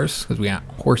 of course, because we got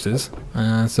horses.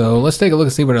 So let's take a look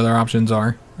and see what other options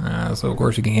are. So of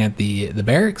course we can get the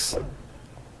barracks.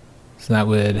 So that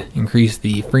would increase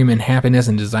the freeman happiness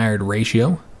and desired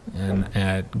ratio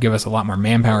and give us a lot more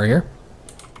manpower here.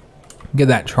 Get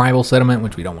that tribal settlement,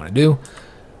 which we don't want to do.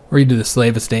 Or you do the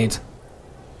slave estate,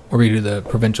 or you do the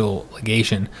provincial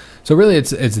legation. So really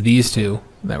it's these two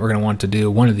that we're going to want to do,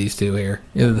 one of these two here.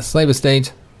 Either the slave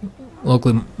estate,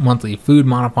 local monthly food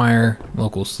modifier,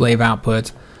 local slave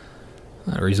output,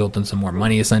 result in some more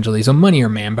money essentially. So money or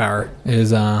manpower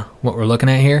is what we're looking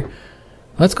at here.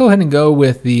 Let's go ahead and go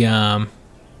with the, you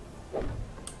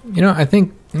know, I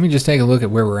think, let me just take a look at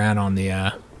where we're at on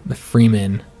the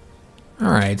freemen.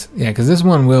 All right, yeah, because this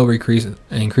one will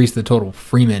increase the total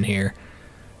freemen here.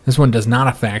 This one does not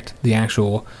affect the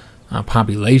actual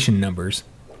population numbers.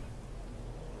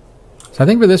 So I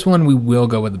think for this one, we will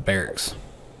go with the barracks.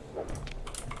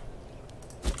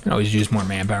 You can always use more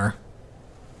manpower.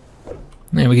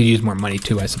 And we could use more money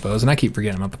too, I suppose. And I keep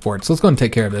forgetting about the forts. So let's go and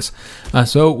take care of this.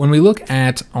 So when we look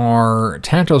at our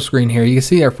tactile screen here, you can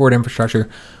see our fort infrastructure.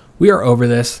 We are over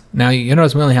this. Now, you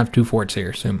notice we only have 2 forts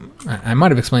here. So I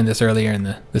might have explained this earlier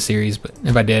in the series, but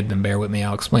if I did, then bear with me.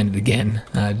 I'll explain it again,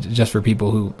 just for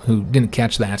people who didn't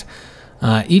catch that.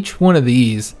 Each one of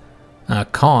these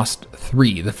cost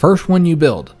 3. The first one you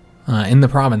build in the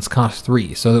province costs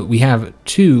 3. So that we have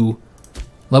 2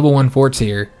 level 1 forts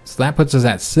here. So that puts us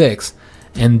at 6.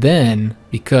 And then,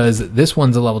 because this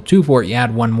one's a level 2 fort, you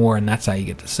add 1 more, and that's how you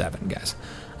get to 7, guys.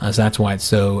 So that's why it's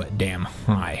so damn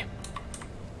high.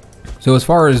 So as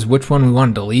far as which one we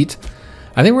want to delete,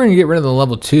 I think we're going to get rid of the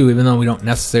level 2, even though we don't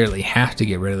necessarily have to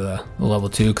get rid of the level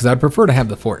 2, because I'd prefer to have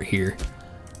the fort here.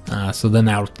 So then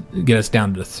that'll get us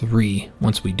down to 3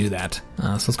 once we do that. So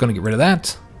let's go and get rid of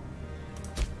that.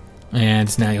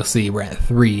 And now you'll see we're at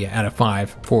 3 out of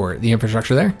 5 for the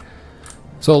infrastructure there.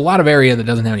 So a lot of area that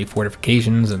doesn't have any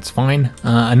fortifications, it's fine.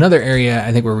 Another area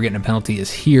I think where we're getting a penalty is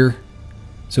here.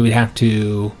 So we'd have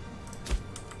to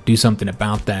do something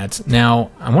about that.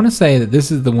 Now, I want to say that this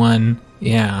is the one,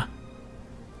 yeah.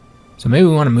 So maybe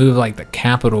we want to move like the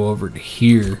capital over to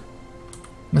here.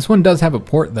 This one does have a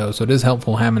port though, so it is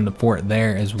helpful having the port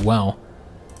there as well.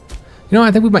 You know,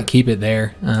 I think we might keep it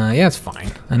there. Yeah, it's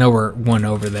fine. I know we're 1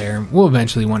 over there. We'll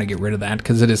eventually want to get rid of that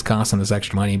because it is costing us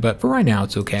extra money, but for right now,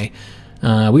 it's okay.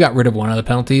 We got rid of one of the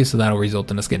penalties, so that'll result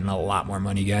in us getting a lot more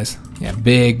money, guys. Yeah,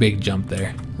 big jump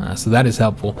there. So that is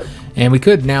helpful. And we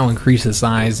could now increase the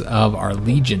size of our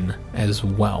legion as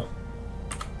well.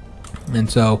 And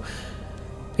so,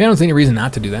 I don't see any reason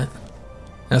not to do that.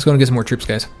 Let's go and get some more troops,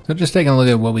 guys. So just taking a look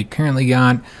at what we currently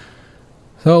got.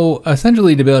 So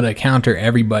essentially, to be able to counter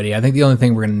everybody, I think the only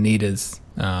thing we're going to need is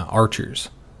archers.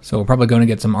 So we're probably going to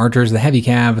get some archers. The heavy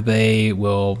cav, they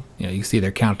will, you can see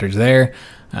their counters there.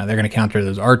 They're going to counter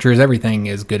those archers. Everything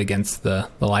is good against the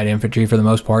light infantry for the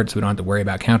most part, so we don't have to worry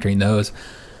about countering those.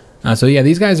 So yeah,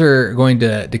 these guys are going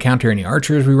to counter any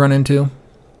archers we run into.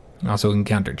 Also, we can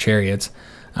counter chariots,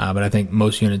 but I think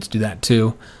most units do that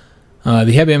too.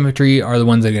 The heavy infantry are the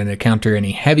ones that are going to counter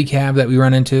any heavy cav that we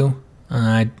run into.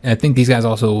 I think these guys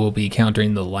also will be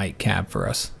countering the light cav for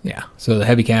us. Yeah, so the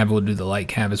heavy cav will do the light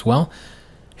cav as well.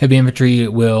 Heavy infantry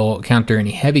will counter any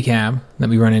heavy cav that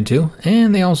we run into,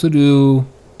 and they also do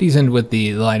decent with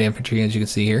the light infantry, as you can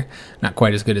see here. Not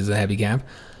quite as good as the heavy cav.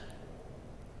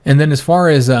 And then as far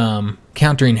as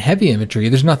countering heavy infantry,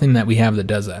 there's nothing that we have that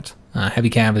does that.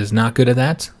 Heavy cav is not good at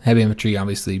that. Heavy infantry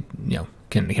obviously,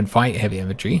 can fight heavy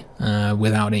infantry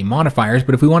without any modifiers,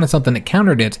 but if we wanted something that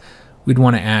countered it, we'd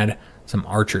want to add some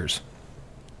archers.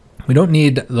 We don't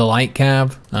need the light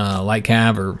cav. Light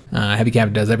cav or heavy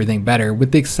cav does everything better,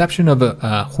 with the exception of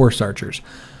horse archers.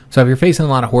 So if you're facing a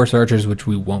lot of horse archers, which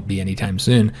we won't be anytime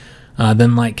soon,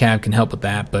 then light cav can help with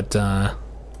that. But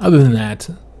other than that,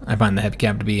 I find the heavy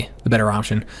cav to be the better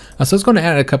option. So let's go and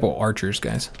add a couple archers,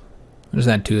 guys. I'll just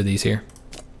add 2 of these here.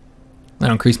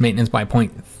 That'll increase maintenance by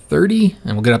 0.30,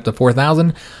 and we'll get up to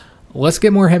 4,000. Let's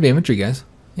get more heavy infantry, guys.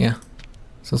 Yeah.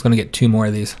 So it's going to get 2 more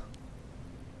of these.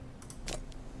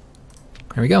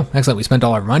 There we go. Excellent. We spent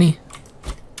all our money.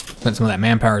 Spent some of that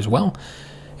manpower as well.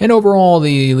 And overall,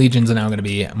 the legions are now going to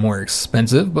be more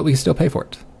expensive, but we can still pay for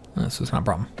it. So it's not a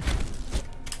problem.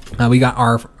 We got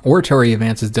our oratory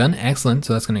advances done. Excellent.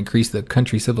 So that's going to increase the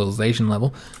country civilization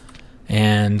level.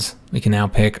 And we can now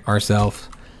pick ourselves.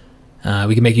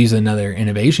 We can make use of another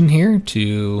innovation here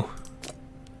to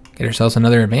get ourselves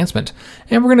another advancement.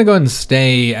 And we're going to go ahead and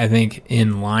stay, I think,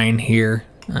 in line here.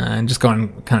 And just go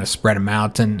and kind of spread them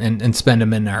out and spend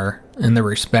them in the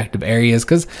respective areas,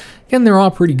 because again, they're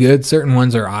all pretty good. Certain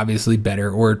ones are obviously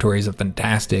better. Oratory is a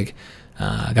fantastic,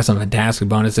 got some fantastic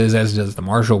bonuses, as does the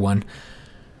martial one.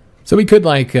 So we could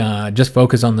just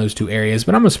focus on those 2 areas,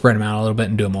 but I'm gonna spread them out a little bit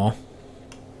and do them all.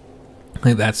 I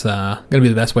think that's gonna be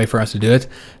the best way for us to do it.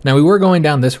 Now, we were going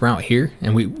down this route here,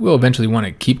 and we will eventually want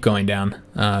to keep going down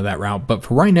that route, but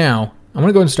for right now, I'm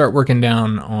gonna go and start working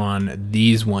down on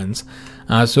these ones.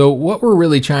 So what we're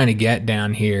really trying to get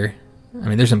down here, I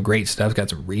mean, there's some great stuff. Got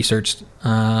some research,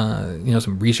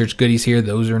 some research goodies here.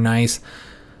 Those are nice.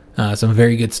 Some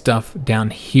very good stuff down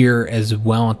here as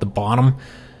well at the bottom.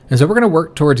 And so we're going to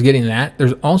work towards getting that.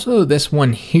 There's also this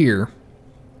one here.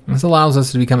 This allows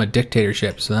us to become a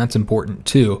dictatorship, so that's important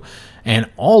too. And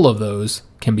all of those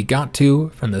can be got to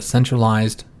from the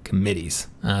centralized committees.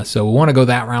 So we want to go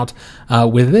that route.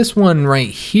 With this one right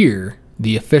here,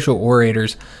 the official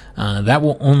orators, that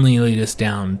will only lead us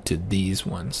down to these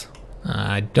ones.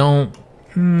 We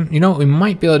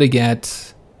might be able to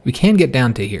get, we can get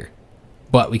down to here,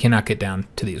 but we cannot get down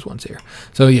to these ones here.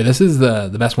 So yeah, this is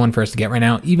the best one for us to get right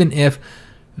now, even if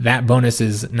that bonus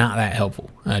is not that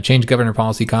helpful. Change governor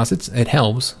policy costs, it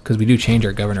helps, because we do change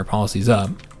our governor policies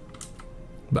up,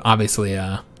 but obviously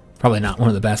probably not one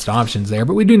of the best options there,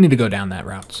 but we do need to go down that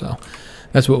route. So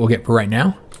that's what we'll get for right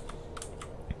now,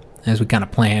 as we kind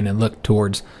of plan and look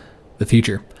towards the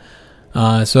future.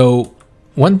 So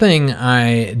one thing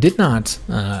I did not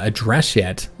address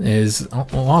yet is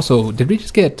also, did we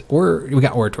just get, or we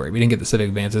got oratory? We didn't get the civic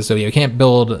advances, so yeah, we can't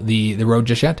build the road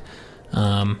just yet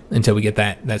until we get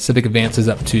that civic advances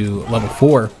up to level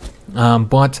 4.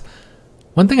 But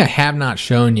one thing I have not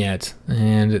shown yet,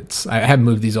 and I have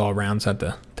moved these all around, so I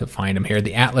have to find them here.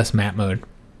 The Atlas map mode.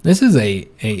 This is a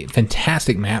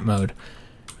fantastic map mode.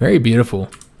 Very beautiful.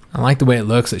 I like the way it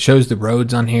looks. It shows the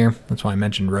roads on here. That's why I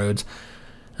mentioned roads.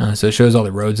 So it shows all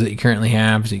the roads that you currently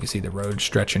have. So you can see the roads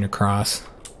stretching across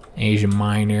Asia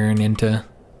Minor and into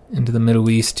the Middle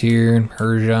East here and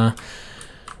Persia.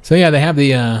 So yeah, they have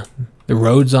the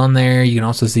roads on there. You can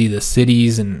also see the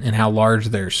cities and how large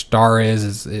their star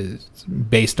is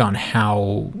based on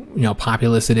how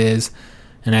populous it is.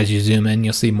 And as you zoom in,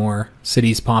 you'll see more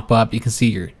cities pop up. You can see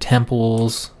your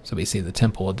temples. So we see the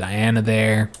Temple of Diana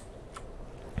there.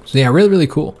 So yeah, really, really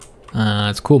cool.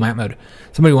 It's a cool map mode.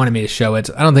 Somebody wanted me to show it.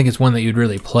 I don't think it's one that you'd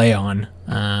really play on,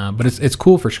 but it's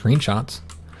cool for screenshots.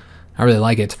 I really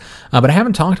like it. But I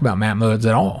haven't talked about map modes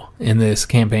at all in this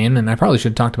campaign, and I probably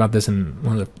should have talked about this in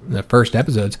one of the first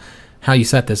episodes, how you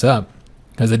set this up,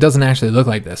 because it doesn't actually look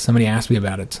like this. Somebody asked me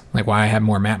about it, like why I have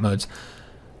more map modes.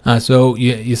 So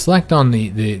you select on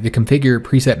the configure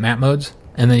preset map modes,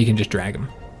 and then you can just drag them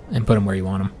and put them where you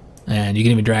want them. and you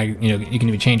can even drag, you can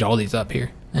even change all these up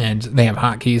here, and they have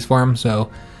hotkeys for them.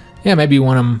 So yeah, maybe you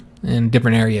want them in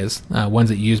different areas, ones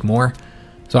that you use more.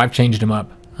 So I've changed them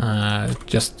up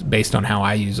just based on how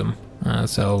I use them.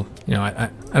 So I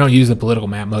don't use the political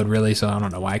map mode really, so I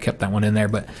don't know why I kept that one in there,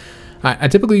 but I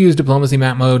typically use diplomacy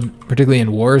map mode, particularly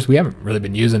in wars. We haven't really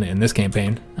been using it in this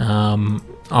campaign.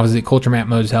 Obviously, culture map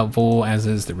mode is helpful, as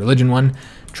is the religion one.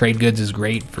 Trade goods is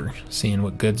great for seeing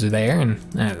what goods are there, and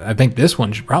I think this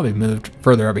one should probably move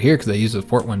further over here because I use the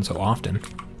fort one so often.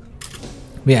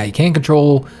 But yeah, you can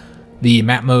control the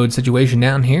map mode situation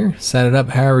down here. Set it up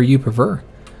however you prefer.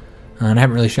 And I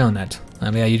haven't really shown that.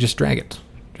 Yeah, you just drag it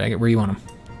where you want them.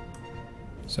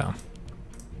 So,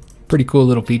 pretty cool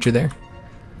little feature there.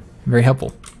 Very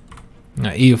helpful.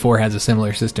 EU4 has a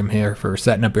similar system here for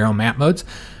setting up your own map modes,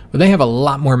 but they have a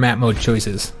lot more map mode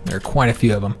choices. There are quite a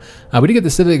few of them. We do get the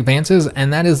civic advances,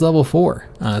 and that is level 4.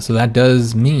 So that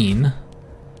does mean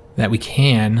that we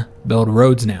can build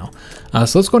roads now.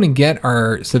 So let's go ahead and get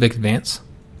our civic advance.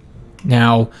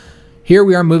 Now, here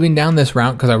we are moving down this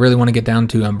route because I really want to get down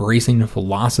to embracing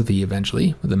philosophy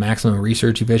eventually with the maximum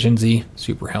research efficiency.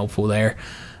 Super helpful there.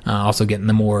 Also getting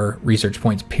the more research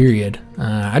points, period.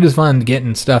 I just find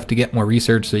getting stuff to get more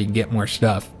research so you can get more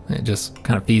stuff. It just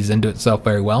kind of feeds into itself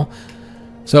very well.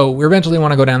 So we eventually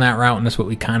want to go down that route, and that's what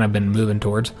we kind of been moving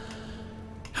towards.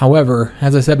 However,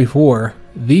 as I said before,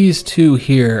 these two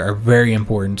here are very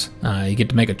important. You get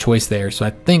to make a choice there, so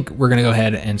I think we're going to go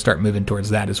ahead and start moving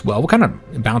towards that as well. We'll kind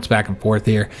of bounce back and forth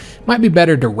here. Might be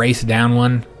better to race down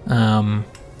one,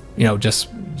 just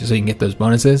so you can get those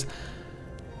bonuses.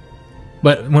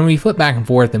 But when we flip back and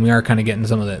forth, then we are kind of getting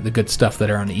some of the good stuff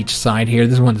that are on each side here.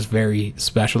 This one is very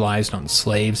specialized on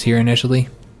slaves here initially.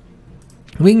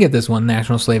 We can get this one,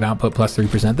 national slave output plus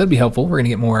 3%. That'd be helpful. We're going to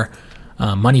get more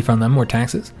money from them, more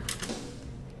taxes.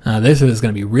 This is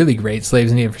going to be really great.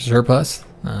 Slaves needed for surplus.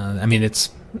 I mean, it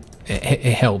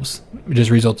helps. It just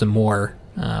results in more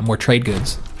trade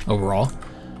goods overall.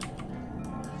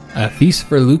 A feast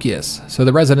for Lucius. So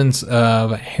the residents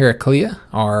of Heraclea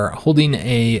are holding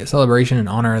a celebration in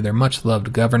honor of their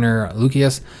much-loved governor,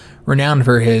 Lucius, renowned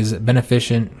for his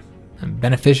beneficence,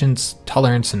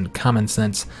 tolerance, and common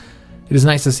sense. It is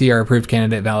nice to see our approved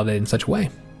candidate validated in such a way.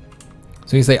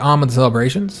 So you say on with the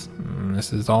celebrations.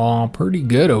 This is all pretty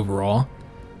good overall.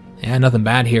 Yeah, nothing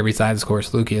bad here besides, of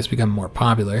course, Lucius becoming more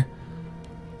popular.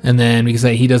 And then we can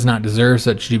say he does not deserve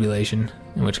such jubilation,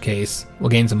 in which case we'll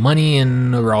gain some money,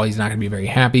 and overall he's not going to be very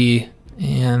happy.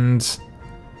 And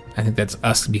I think that's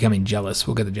us becoming jealous.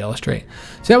 We'll get the jealous trait.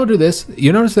 So yeah, we'll do this.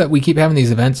 You notice that we keep having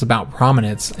these events about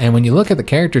prominence, and when you look at the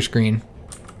character screen,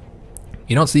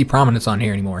 you don't see prominence on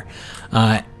here anymore.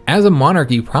 As a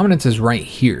monarchy, prominence is right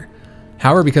here.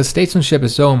 However, because statesmanship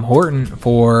is so important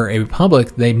for a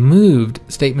republic, they moved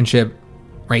statesmanship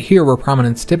right here where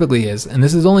prominence typically is, and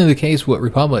this is only the case with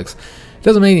republics. It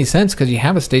doesn't make any sense because you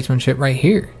have a statesmanship right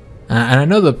here. And I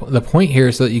know the point here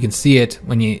is so that you can see it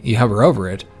when you hover over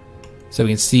it. So we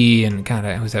can see, and kind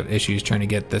of I always have issues trying to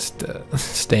get this to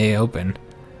stay open.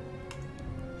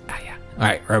 Yeah.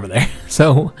 Alright, we're over there.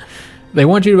 So they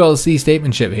want you to be able to see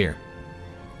statesmanship here.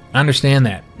 I understand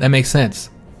that. That makes sense.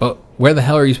 But where the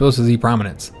hell are you supposed to see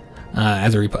prominence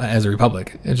as a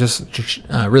republic? It's just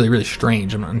really, really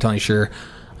strange. I'm not entirely sure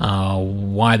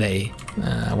why they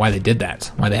did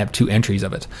that. Why they have two entries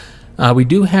of it. We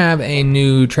do have a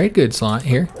new trade goods slot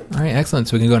here. All right, excellent.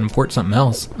 So we can go and import something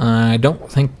else. I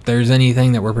don't think there's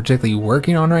anything that we're particularly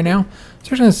working on right now.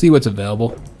 So we're just gonna see what's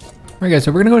available. All right, guys.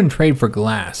 So we're gonna go ahead and trade for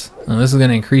glass. This is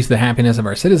gonna increase the happiness of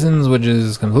our citizens, which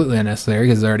is completely unnecessary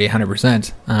because it's already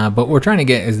 100%. But what we're trying to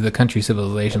get is the country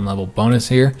civilization level bonus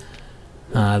here.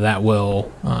 That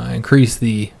will increase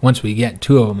once we get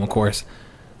 2 of them, of course.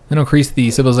 Then increase the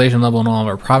civilization level in all of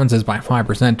our provinces by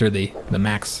 5%, or the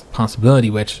max possibility,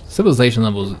 which civilization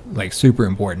level is like super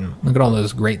important. Look at all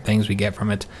those great things we get from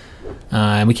it.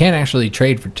 And we can't actually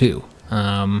trade for 2.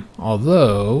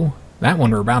 Although that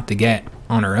one we're about to get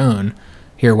on our own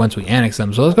here once we annex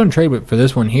them. So let's go and trade for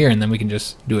this one here, and then we can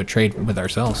just do a trade with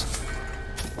ourselves.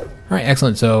 All right,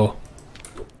 excellent. So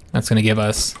that's going to give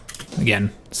us,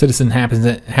 again, citizen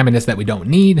happiness that we don't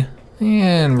need,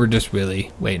 and we're just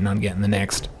really waiting on getting the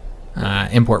next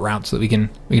import route so that we can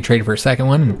trade for a second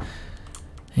one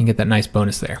and get that nice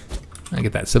bonus there. I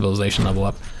get that civilization level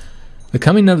up. The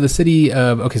coming of the city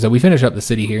of, okay, so we finish up the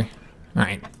city here. All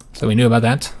right, so we knew about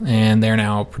that, and they're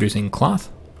now producing cloth.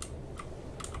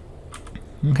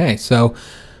 Okay, so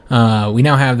we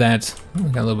now have that. We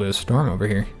got a little bit of storm over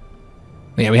here.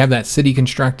 But yeah, we have that city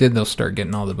constructed. They'll start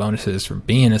getting all the bonuses from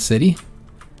being a city.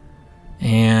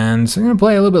 And so we're going to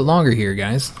play a little bit longer here,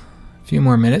 guys. A few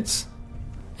more minutes.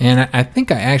 And I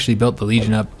think I actually built the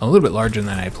Legion up a little bit larger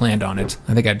than I planned on it.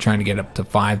 I think I'd trying to get up to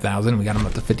 5,000. We got them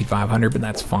up to 5,500, but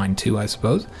that's fine too, I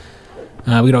suppose.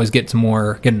 We'd always get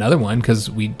another one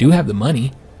because we do have the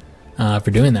money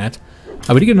for doing that.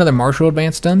 We did get another martial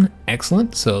advance done.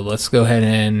 Excellent. So let's go ahead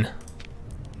and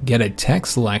get a tech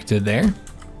selected there.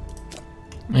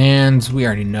 And we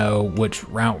already know which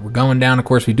route we're going down. Of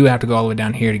course, we do have to go all the way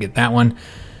down here to get that one.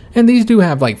 And these do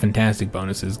have like fantastic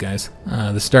bonuses, guys.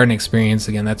 The starting experience,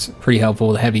 again, that's pretty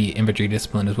helpful. The heavy infantry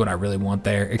discipline is what I really want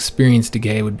there. Experience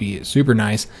decay would be super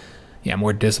nice. Yeah,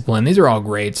 more discipline. These are all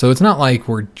great. So it's not like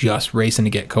we're just racing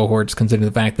to get cohorts, considering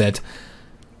the fact that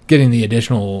getting the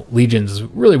additional legions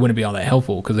really wouldn't be all that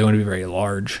helpful because they wouldn't be very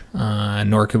large,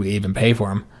 nor could we even pay for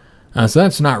them. So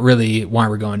that's not really why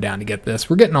we're going down to get this.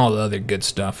 We're getting all the other good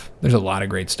stuff. There's a lot of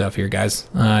great stuff here, guys.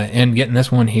 And getting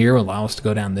this one here will allow us to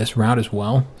go down this route as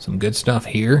well. Some good stuff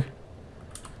here.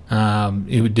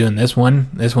 Doing this one.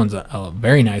 This one's a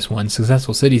very nice one.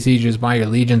 Successful city sieges by your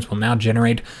legions will now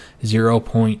generate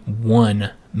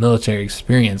 0.1 military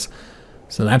experience.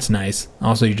 So that's nice.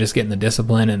 Also, you're just getting the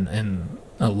discipline and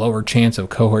a lower chance of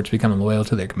cohorts becoming loyal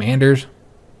to their commanders.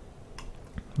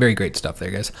 Very great stuff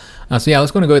there, guys. So yeah,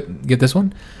 let's go get this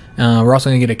one. We're also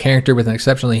going to get a character with an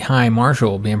exceptionally high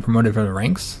martial being promoted from the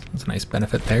ranks. That's a nice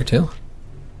benefit there, too.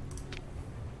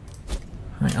 All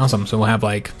right, awesome. So we'll have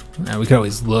like, we could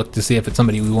always look to see if it's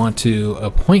somebody we want to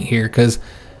appoint here, because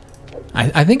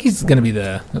I think he's going to be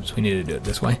the, oops, we need to do it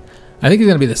this way. I think he's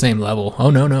going to be the same level. Oh,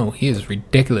 no, he is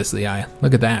ridiculously high.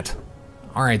 Look at that.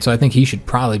 All right, so I think he should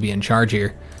probably be in charge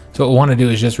here. So what we want to do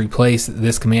is just replace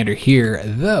this commander here,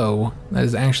 though that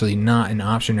is actually not an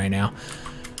option right now.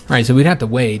 All right, so we'd have to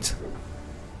wait.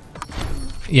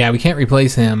 Yeah, we can't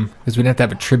replace him because we'd have to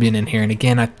have a tribune in here. And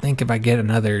again, I think if I get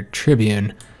another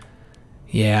tribune,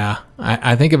 yeah,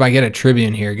 I think if I get a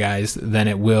tribune here, guys, then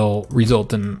it will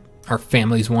result in our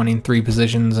families wanting 3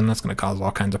 positions, and that's going to cause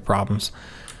all kinds of problems.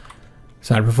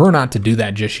 So I'd prefer not to do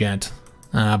that just yet.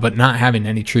 But not having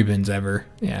any tribunes ever,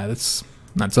 yeah, that's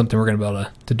not something we're going to be able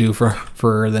to do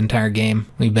for the entire game.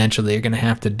 We eventually are going to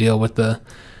have to deal with the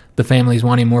families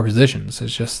wanting more positions.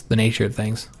 It's just the nature of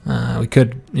things. We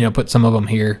could, put some of them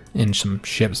here in some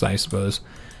ships, I suppose,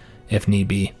 if need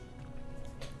be.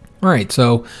 All right,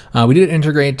 so we did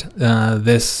integrate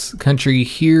this country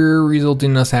here,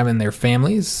 resulting in us having their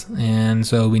families. And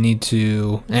so we need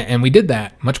to, and we did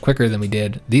that much quicker than we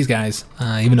did these guys,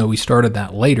 even though we started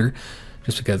that later,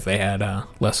 just because they had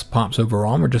less pops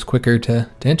overall and were just quicker to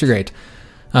integrate.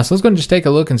 So let's go and just take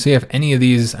a look and see if any of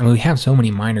these, I mean, we have so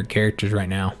many minor characters right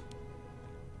now.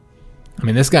 I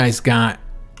mean, this guy's got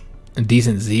a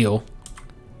decent zeal.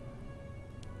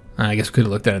 I guess we could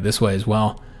have looked at it this way as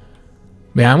well.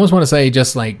 But yeah, I almost want to say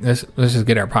just like, let's just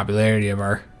get our popularity of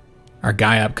our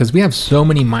guy up, because we have so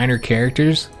many minor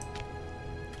characters.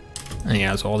 And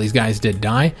yeah, so all these guys did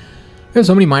die. We have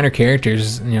so many minor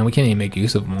characters, we can't even make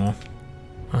use of them all.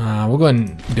 We'll go ahead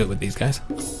and do it with these guys.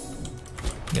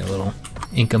 Get a little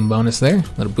income bonus there,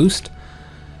 a little boost.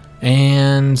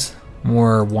 And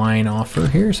more wine offer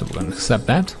here, so we're going to accept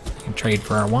that. We can trade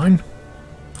for our wine.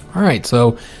 All right,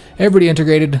 so everybody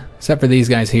integrated except for these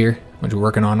guys here, which we're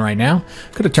working on right now.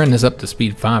 Could have turned this up to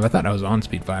speed 5. I thought I was on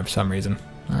speed 5 for some reason.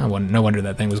 No wonder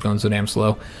that thing was going so damn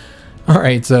slow. All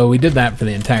right, so we did that for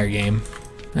the entire game.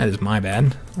 That is my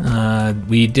bad.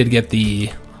 We did get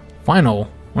the final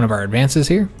one of our advances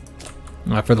here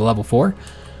for the level 4.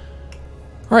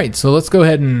 All right, so let's go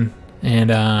ahead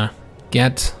and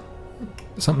get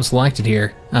something selected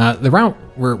here. The route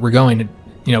we're going to,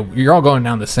 you're all going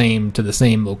down to the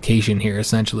same location here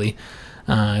essentially,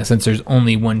 since there's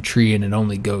only one tree and it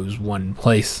only goes one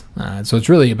place. So it's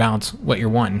really about what you're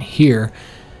wanting here.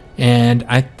 And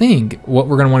I think what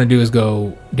we're going to want to do is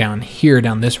go down here,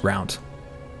 down this route.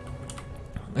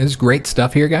 There's great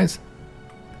stuff here, guys.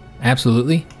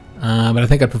 Absolutely. But I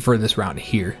think I prefer this route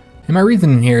here. And my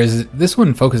reason here is this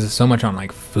one focuses so much on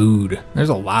like food. There's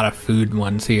a lot of food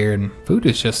ones here, and food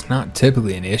is just not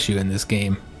typically an issue in this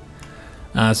game.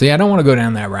 So yeah, I don't want to go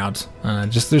down that route.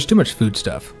 Just there's too much food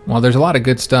stuff. While there's a lot of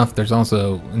good stuff, there's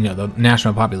also, the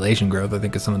national population growth, I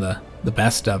think is some of the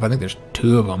best stuff. I think there's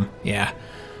 2 of them. Yeah.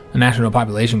 The national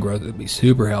population growth would be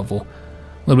super helpful.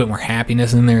 A little bit more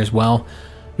happiness in there as well.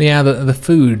 But yeah, the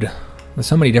food, there's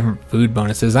so many different food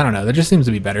bonuses. I don't know. There just seems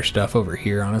to be better stuff over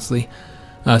here, honestly.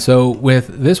 So with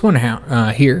this one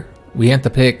here, we have to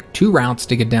pick 2 routes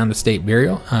to get down to state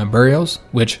burials,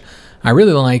 which I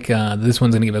really like. This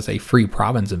one's going to give us a free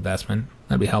province investment.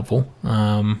 That'd be helpful.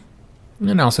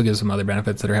 and also gives some other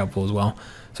benefits that are helpful as well.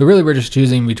 So really we're just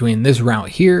choosing between this route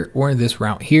here or this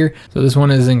route here. So this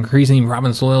one is increasing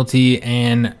province loyalty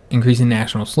and increasing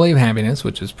national slave happiness,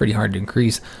 which is pretty hard to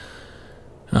increase.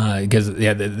 Because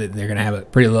yeah, they're going to have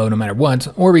it pretty low no matter what.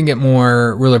 Or we can get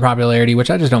more ruler popularity,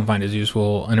 which I just don't find as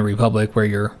useful in a republic where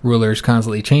your ruler is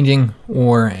constantly changing,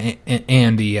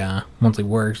 and the monthly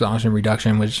war exhaustion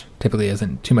reduction, which typically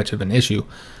isn't too much of an issue.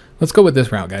 Let's go with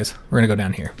this route, guys. We're going to go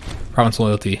down here. Province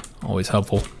loyalty, always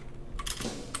helpful.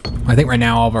 I think right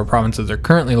now all of our provinces are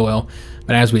currently loyal,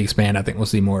 but as we expand, I think we'll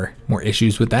see more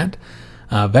issues with that.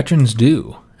 Veterans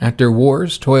due. After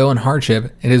wars, toil, and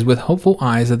hardship, it is with hopeful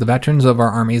eyes that the veterans of our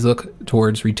armies look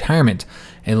towards retirement,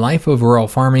 a life of rural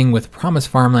farming with promised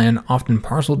farmland often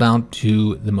parceled out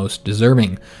to the most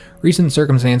deserving. Recent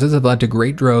circumstances have led to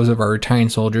great droves of our retiring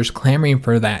soldiers clamoring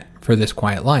for this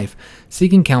quiet life,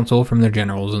 seeking counsel from their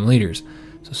generals and leaders.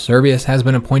 So Servius has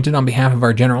been appointed on behalf of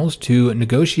our generals to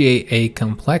negotiate a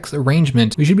complex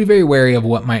arrangement. We should be very wary of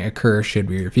what might occur should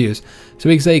we refuse. So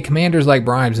we can say commanders like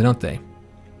bribes, don't they?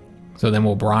 So then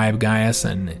we'll bribe Gaius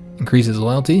and increase his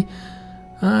loyalty.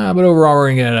 But overall,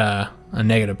 we're going to get a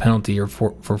negative penalty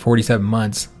for 47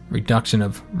 months, reduction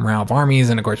of morale of armies,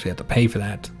 and of course we have to pay for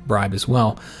that bribe as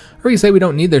well. Or we can say we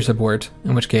don't need their support,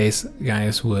 in which case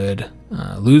Gaius would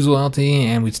lose loyalty,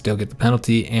 and we'd still get the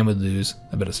penalty, and would lose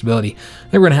a bit of stability. I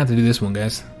think we're going to have to do this one,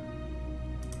 guys.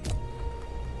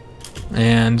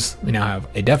 And we now have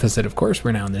a deficit, of course.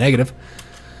 We're now in the negative.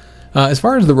 As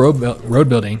far as the road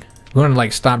building, we want to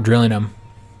like stop drilling them.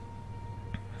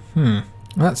 Well,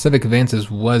 that civic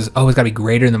advances was, oh, it's got to be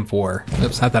greater than 4.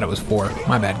 Oops, I thought it was 4.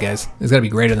 My bad, guys. It's got to be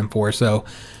greater than 4, so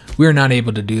we're not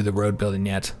able to do the road building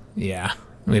yet. Yeah,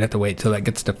 we'd have to wait till that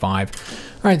gets to 5.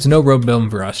 All right, so no road building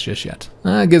for us just yet.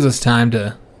 It gives us time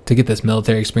to get this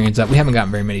military experience up. We haven't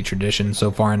gotten very many traditions so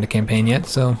far in the campaign yet,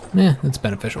 so yeah, it's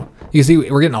beneficial. You can see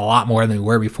we're getting a lot more than we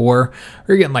were before.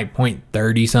 We were getting like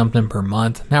 0.30 something per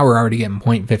month. Now we're already getting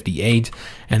 0.58,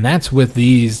 and that's with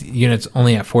these units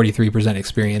only at 43%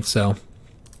 experience, so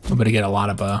we're going to get a lot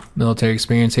of military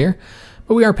experience here.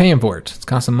 But we are paying for it. It's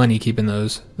cost some money keeping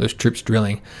those troops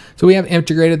drilling. So we have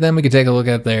integrated them. We could take a look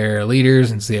at their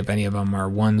leaders and see if any of them are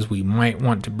ones we might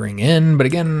want to bring in. But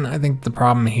again, I think the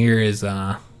problem here is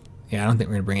yeah, I don't think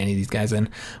we're going to bring any of these guys in.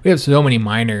 We have so many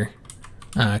minor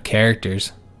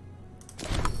characters.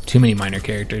 Too many minor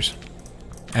characters,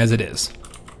 as it is.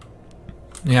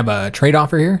 We have a trade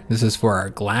offer here. This is for our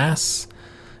glass.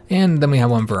 And then we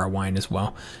have one for our wine as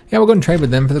well. Yeah, we'll go and trade with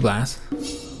them for the glass.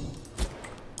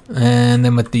 And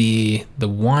then with the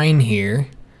wine here,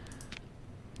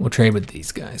 we'll trade with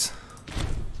these guys.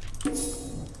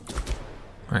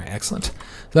 All right, excellent. So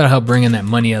that'll help bring in that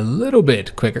money a little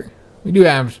bit quicker. We do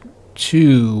have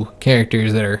 2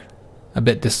 characters that are a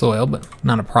bit disloyal, but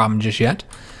not a problem just yet.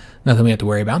 Nothing we have to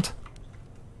worry about.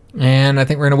 And I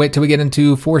think we're going to wait till we get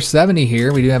into 470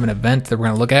 here. We do have an event that we're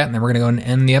going to look at, and then we're going to go and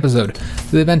end the episode.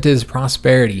 So the event is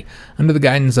Prosperity. Under the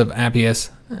guidance of Appius,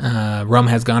 Rome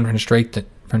has gone from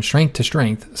strength to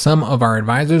strength. Some of our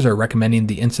advisors are recommending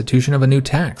the institution of a new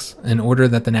tax in order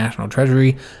that the national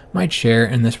treasury might share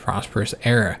in this prosperous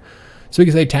era. So we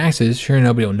can say taxes, sure,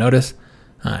 nobody will notice.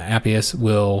 Appius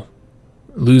will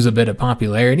lose a bit of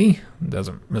popularity. It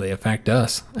doesn't really affect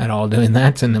us at all doing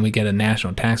that. And then we get a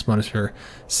national tax bonus for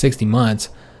 60 months.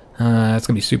 That's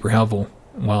going to be super helpful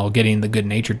while getting the good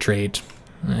natured trait.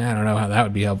 I don't know how that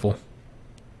would be helpful.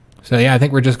 So yeah, I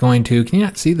think we're just going to, can you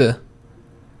not see the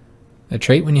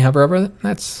trait when you hover over it?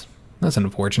 That's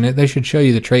unfortunate. They should show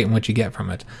you the trait and what you get from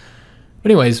it.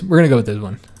 But anyways, we're going to go with this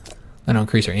one. That'll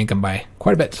increase our income by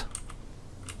quite a bit.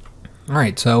 All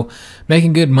right, so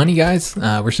making good money, guys.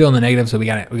 We're still in the negative, so we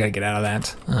gotta get out of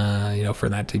that. You know, for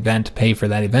that event, pay for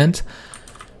that event.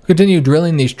 Continue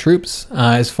drilling these troops.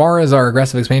 As far as our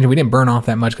aggressive expansion, we didn't burn off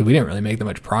that much because we didn't really make that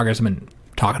much progress. I've been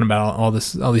talking about all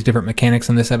these different mechanics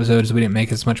in this episode, so we didn't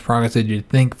make as much progress as you'd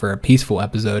think for a peaceful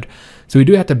episode. So we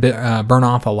do have to burn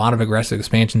off a lot of aggressive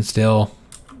expansion still.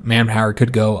 Manpower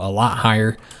could go a lot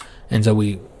higher, and so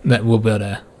we'll be able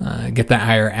to get that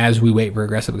higher as we wait for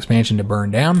aggressive expansion to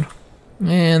burn down.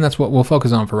 And that's what we'll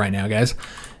focus on for right now, guys,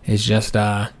 is just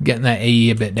getting that AE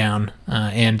a bit down.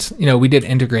 And, you know, we did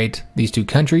integrate these 2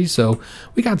 countries, so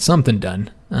we got something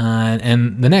done.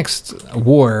 And the next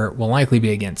war will likely be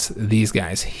against these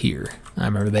guys here.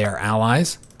 Remember, they are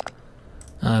allies.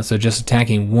 So just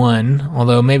attacking one,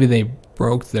 although maybe they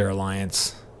broke their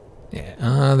alliance.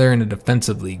 Yeah, they're in a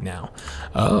defensive league now.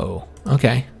 Oh,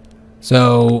 okay.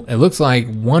 So it looks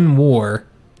like one war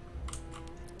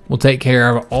will take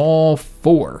care of all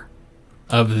 4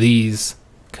 of these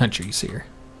countries here.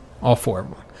 All 4 of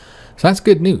them. So that's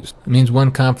good news. It means one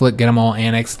conflict, get them all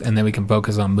annexed, and then we can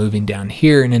focus on moving down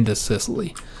here and into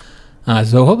Sicily.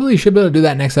 So hopefully we should be able to do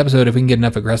that next episode if we can get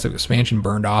enough aggressive expansion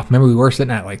burned off. Remember, we were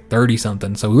sitting at like 30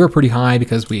 something, so we were pretty high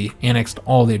because we annexed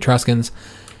all the Etruscans,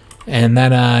 and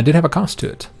that did have a cost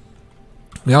to it.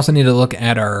 We also need to look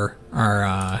at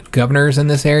our governors in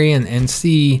this area and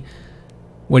see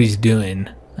what he's doing.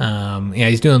 Yeah,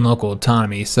 he's doing local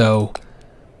autonomy, so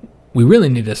we really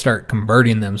need to start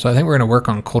converting them. So I think we're going to work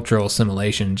on cultural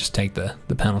assimilation, just take the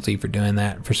penalty for doing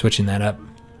that, for switching that up.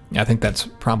 I think that's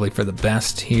probably for the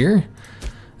best here.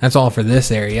 That's all for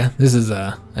this area. This is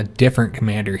a different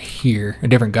commander here, a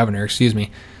different governor, excuse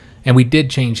me. And we did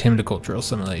change him to cultural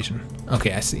assimilation.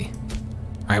 Okay, I see.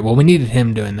 All right, well, we needed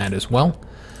him doing that as well.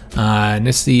 And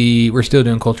let's see, we're still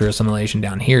doing cultural assimilation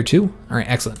down here too. All right,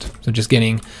 excellent. So just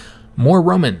getting more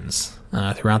Romans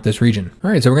throughout this region.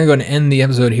 All right, so we're gonna go ahead and end the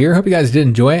episode here. Hope you guys did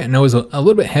enjoy it. I know it was a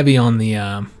little bit heavy on the,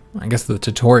 I guess the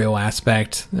tutorial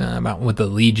aspect about with the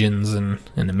legions and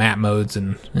the map modes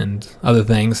and other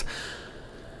things.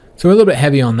 So we're a little bit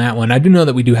heavy on that one. I do know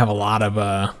that we do have a lot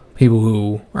of people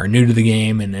who are new to the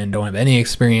game and don't have any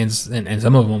experience, and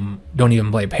some of them don't even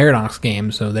play Paradox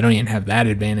games, so they don't even have that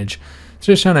advantage. So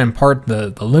just trying to impart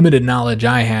the limited knowledge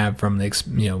I have from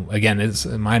the, again, it's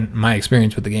my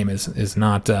experience with the game is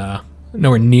not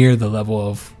nowhere near the level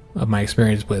of my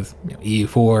experience with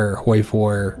EU4 or HoI4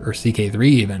 or CK3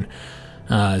 even.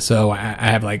 So I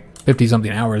have like 50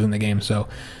 something hours in the game, so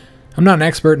I'm not an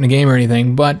expert in the game or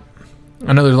anything, but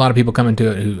I know there's a lot of people coming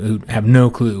to it who have no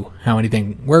clue how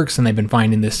anything works, and they've been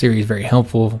finding this series very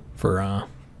helpful for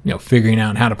figuring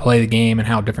out how to play the game and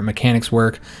how different mechanics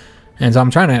work. And so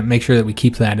I'm trying to make sure that we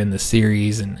keep that in the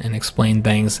series and explain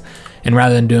things. And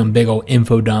rather than doing big old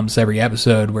info dumps every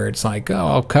episode where it's like, oh,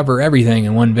 I'll cover everything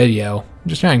in one video,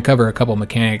 just try and cover a couple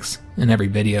mechanics in every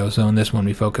video. So in this one,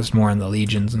 we focused more on the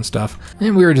legions and stuff.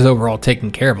 And we were just overall taking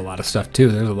care of a lot of stuff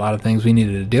too. There's a lot of things we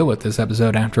needed to deal with this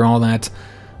episode after all that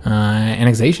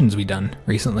annexations we done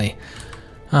recently.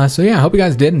 So yeah, I hope you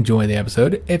guys did enjoy the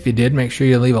episode. If you did, make sure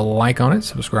you leave a like on it,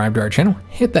 subscribe to our channel,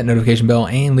 hit that notification bell,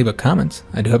 and leave a comment.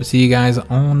 I do hope to see you guys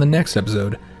on the next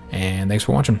episode, and thanks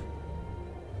for watching.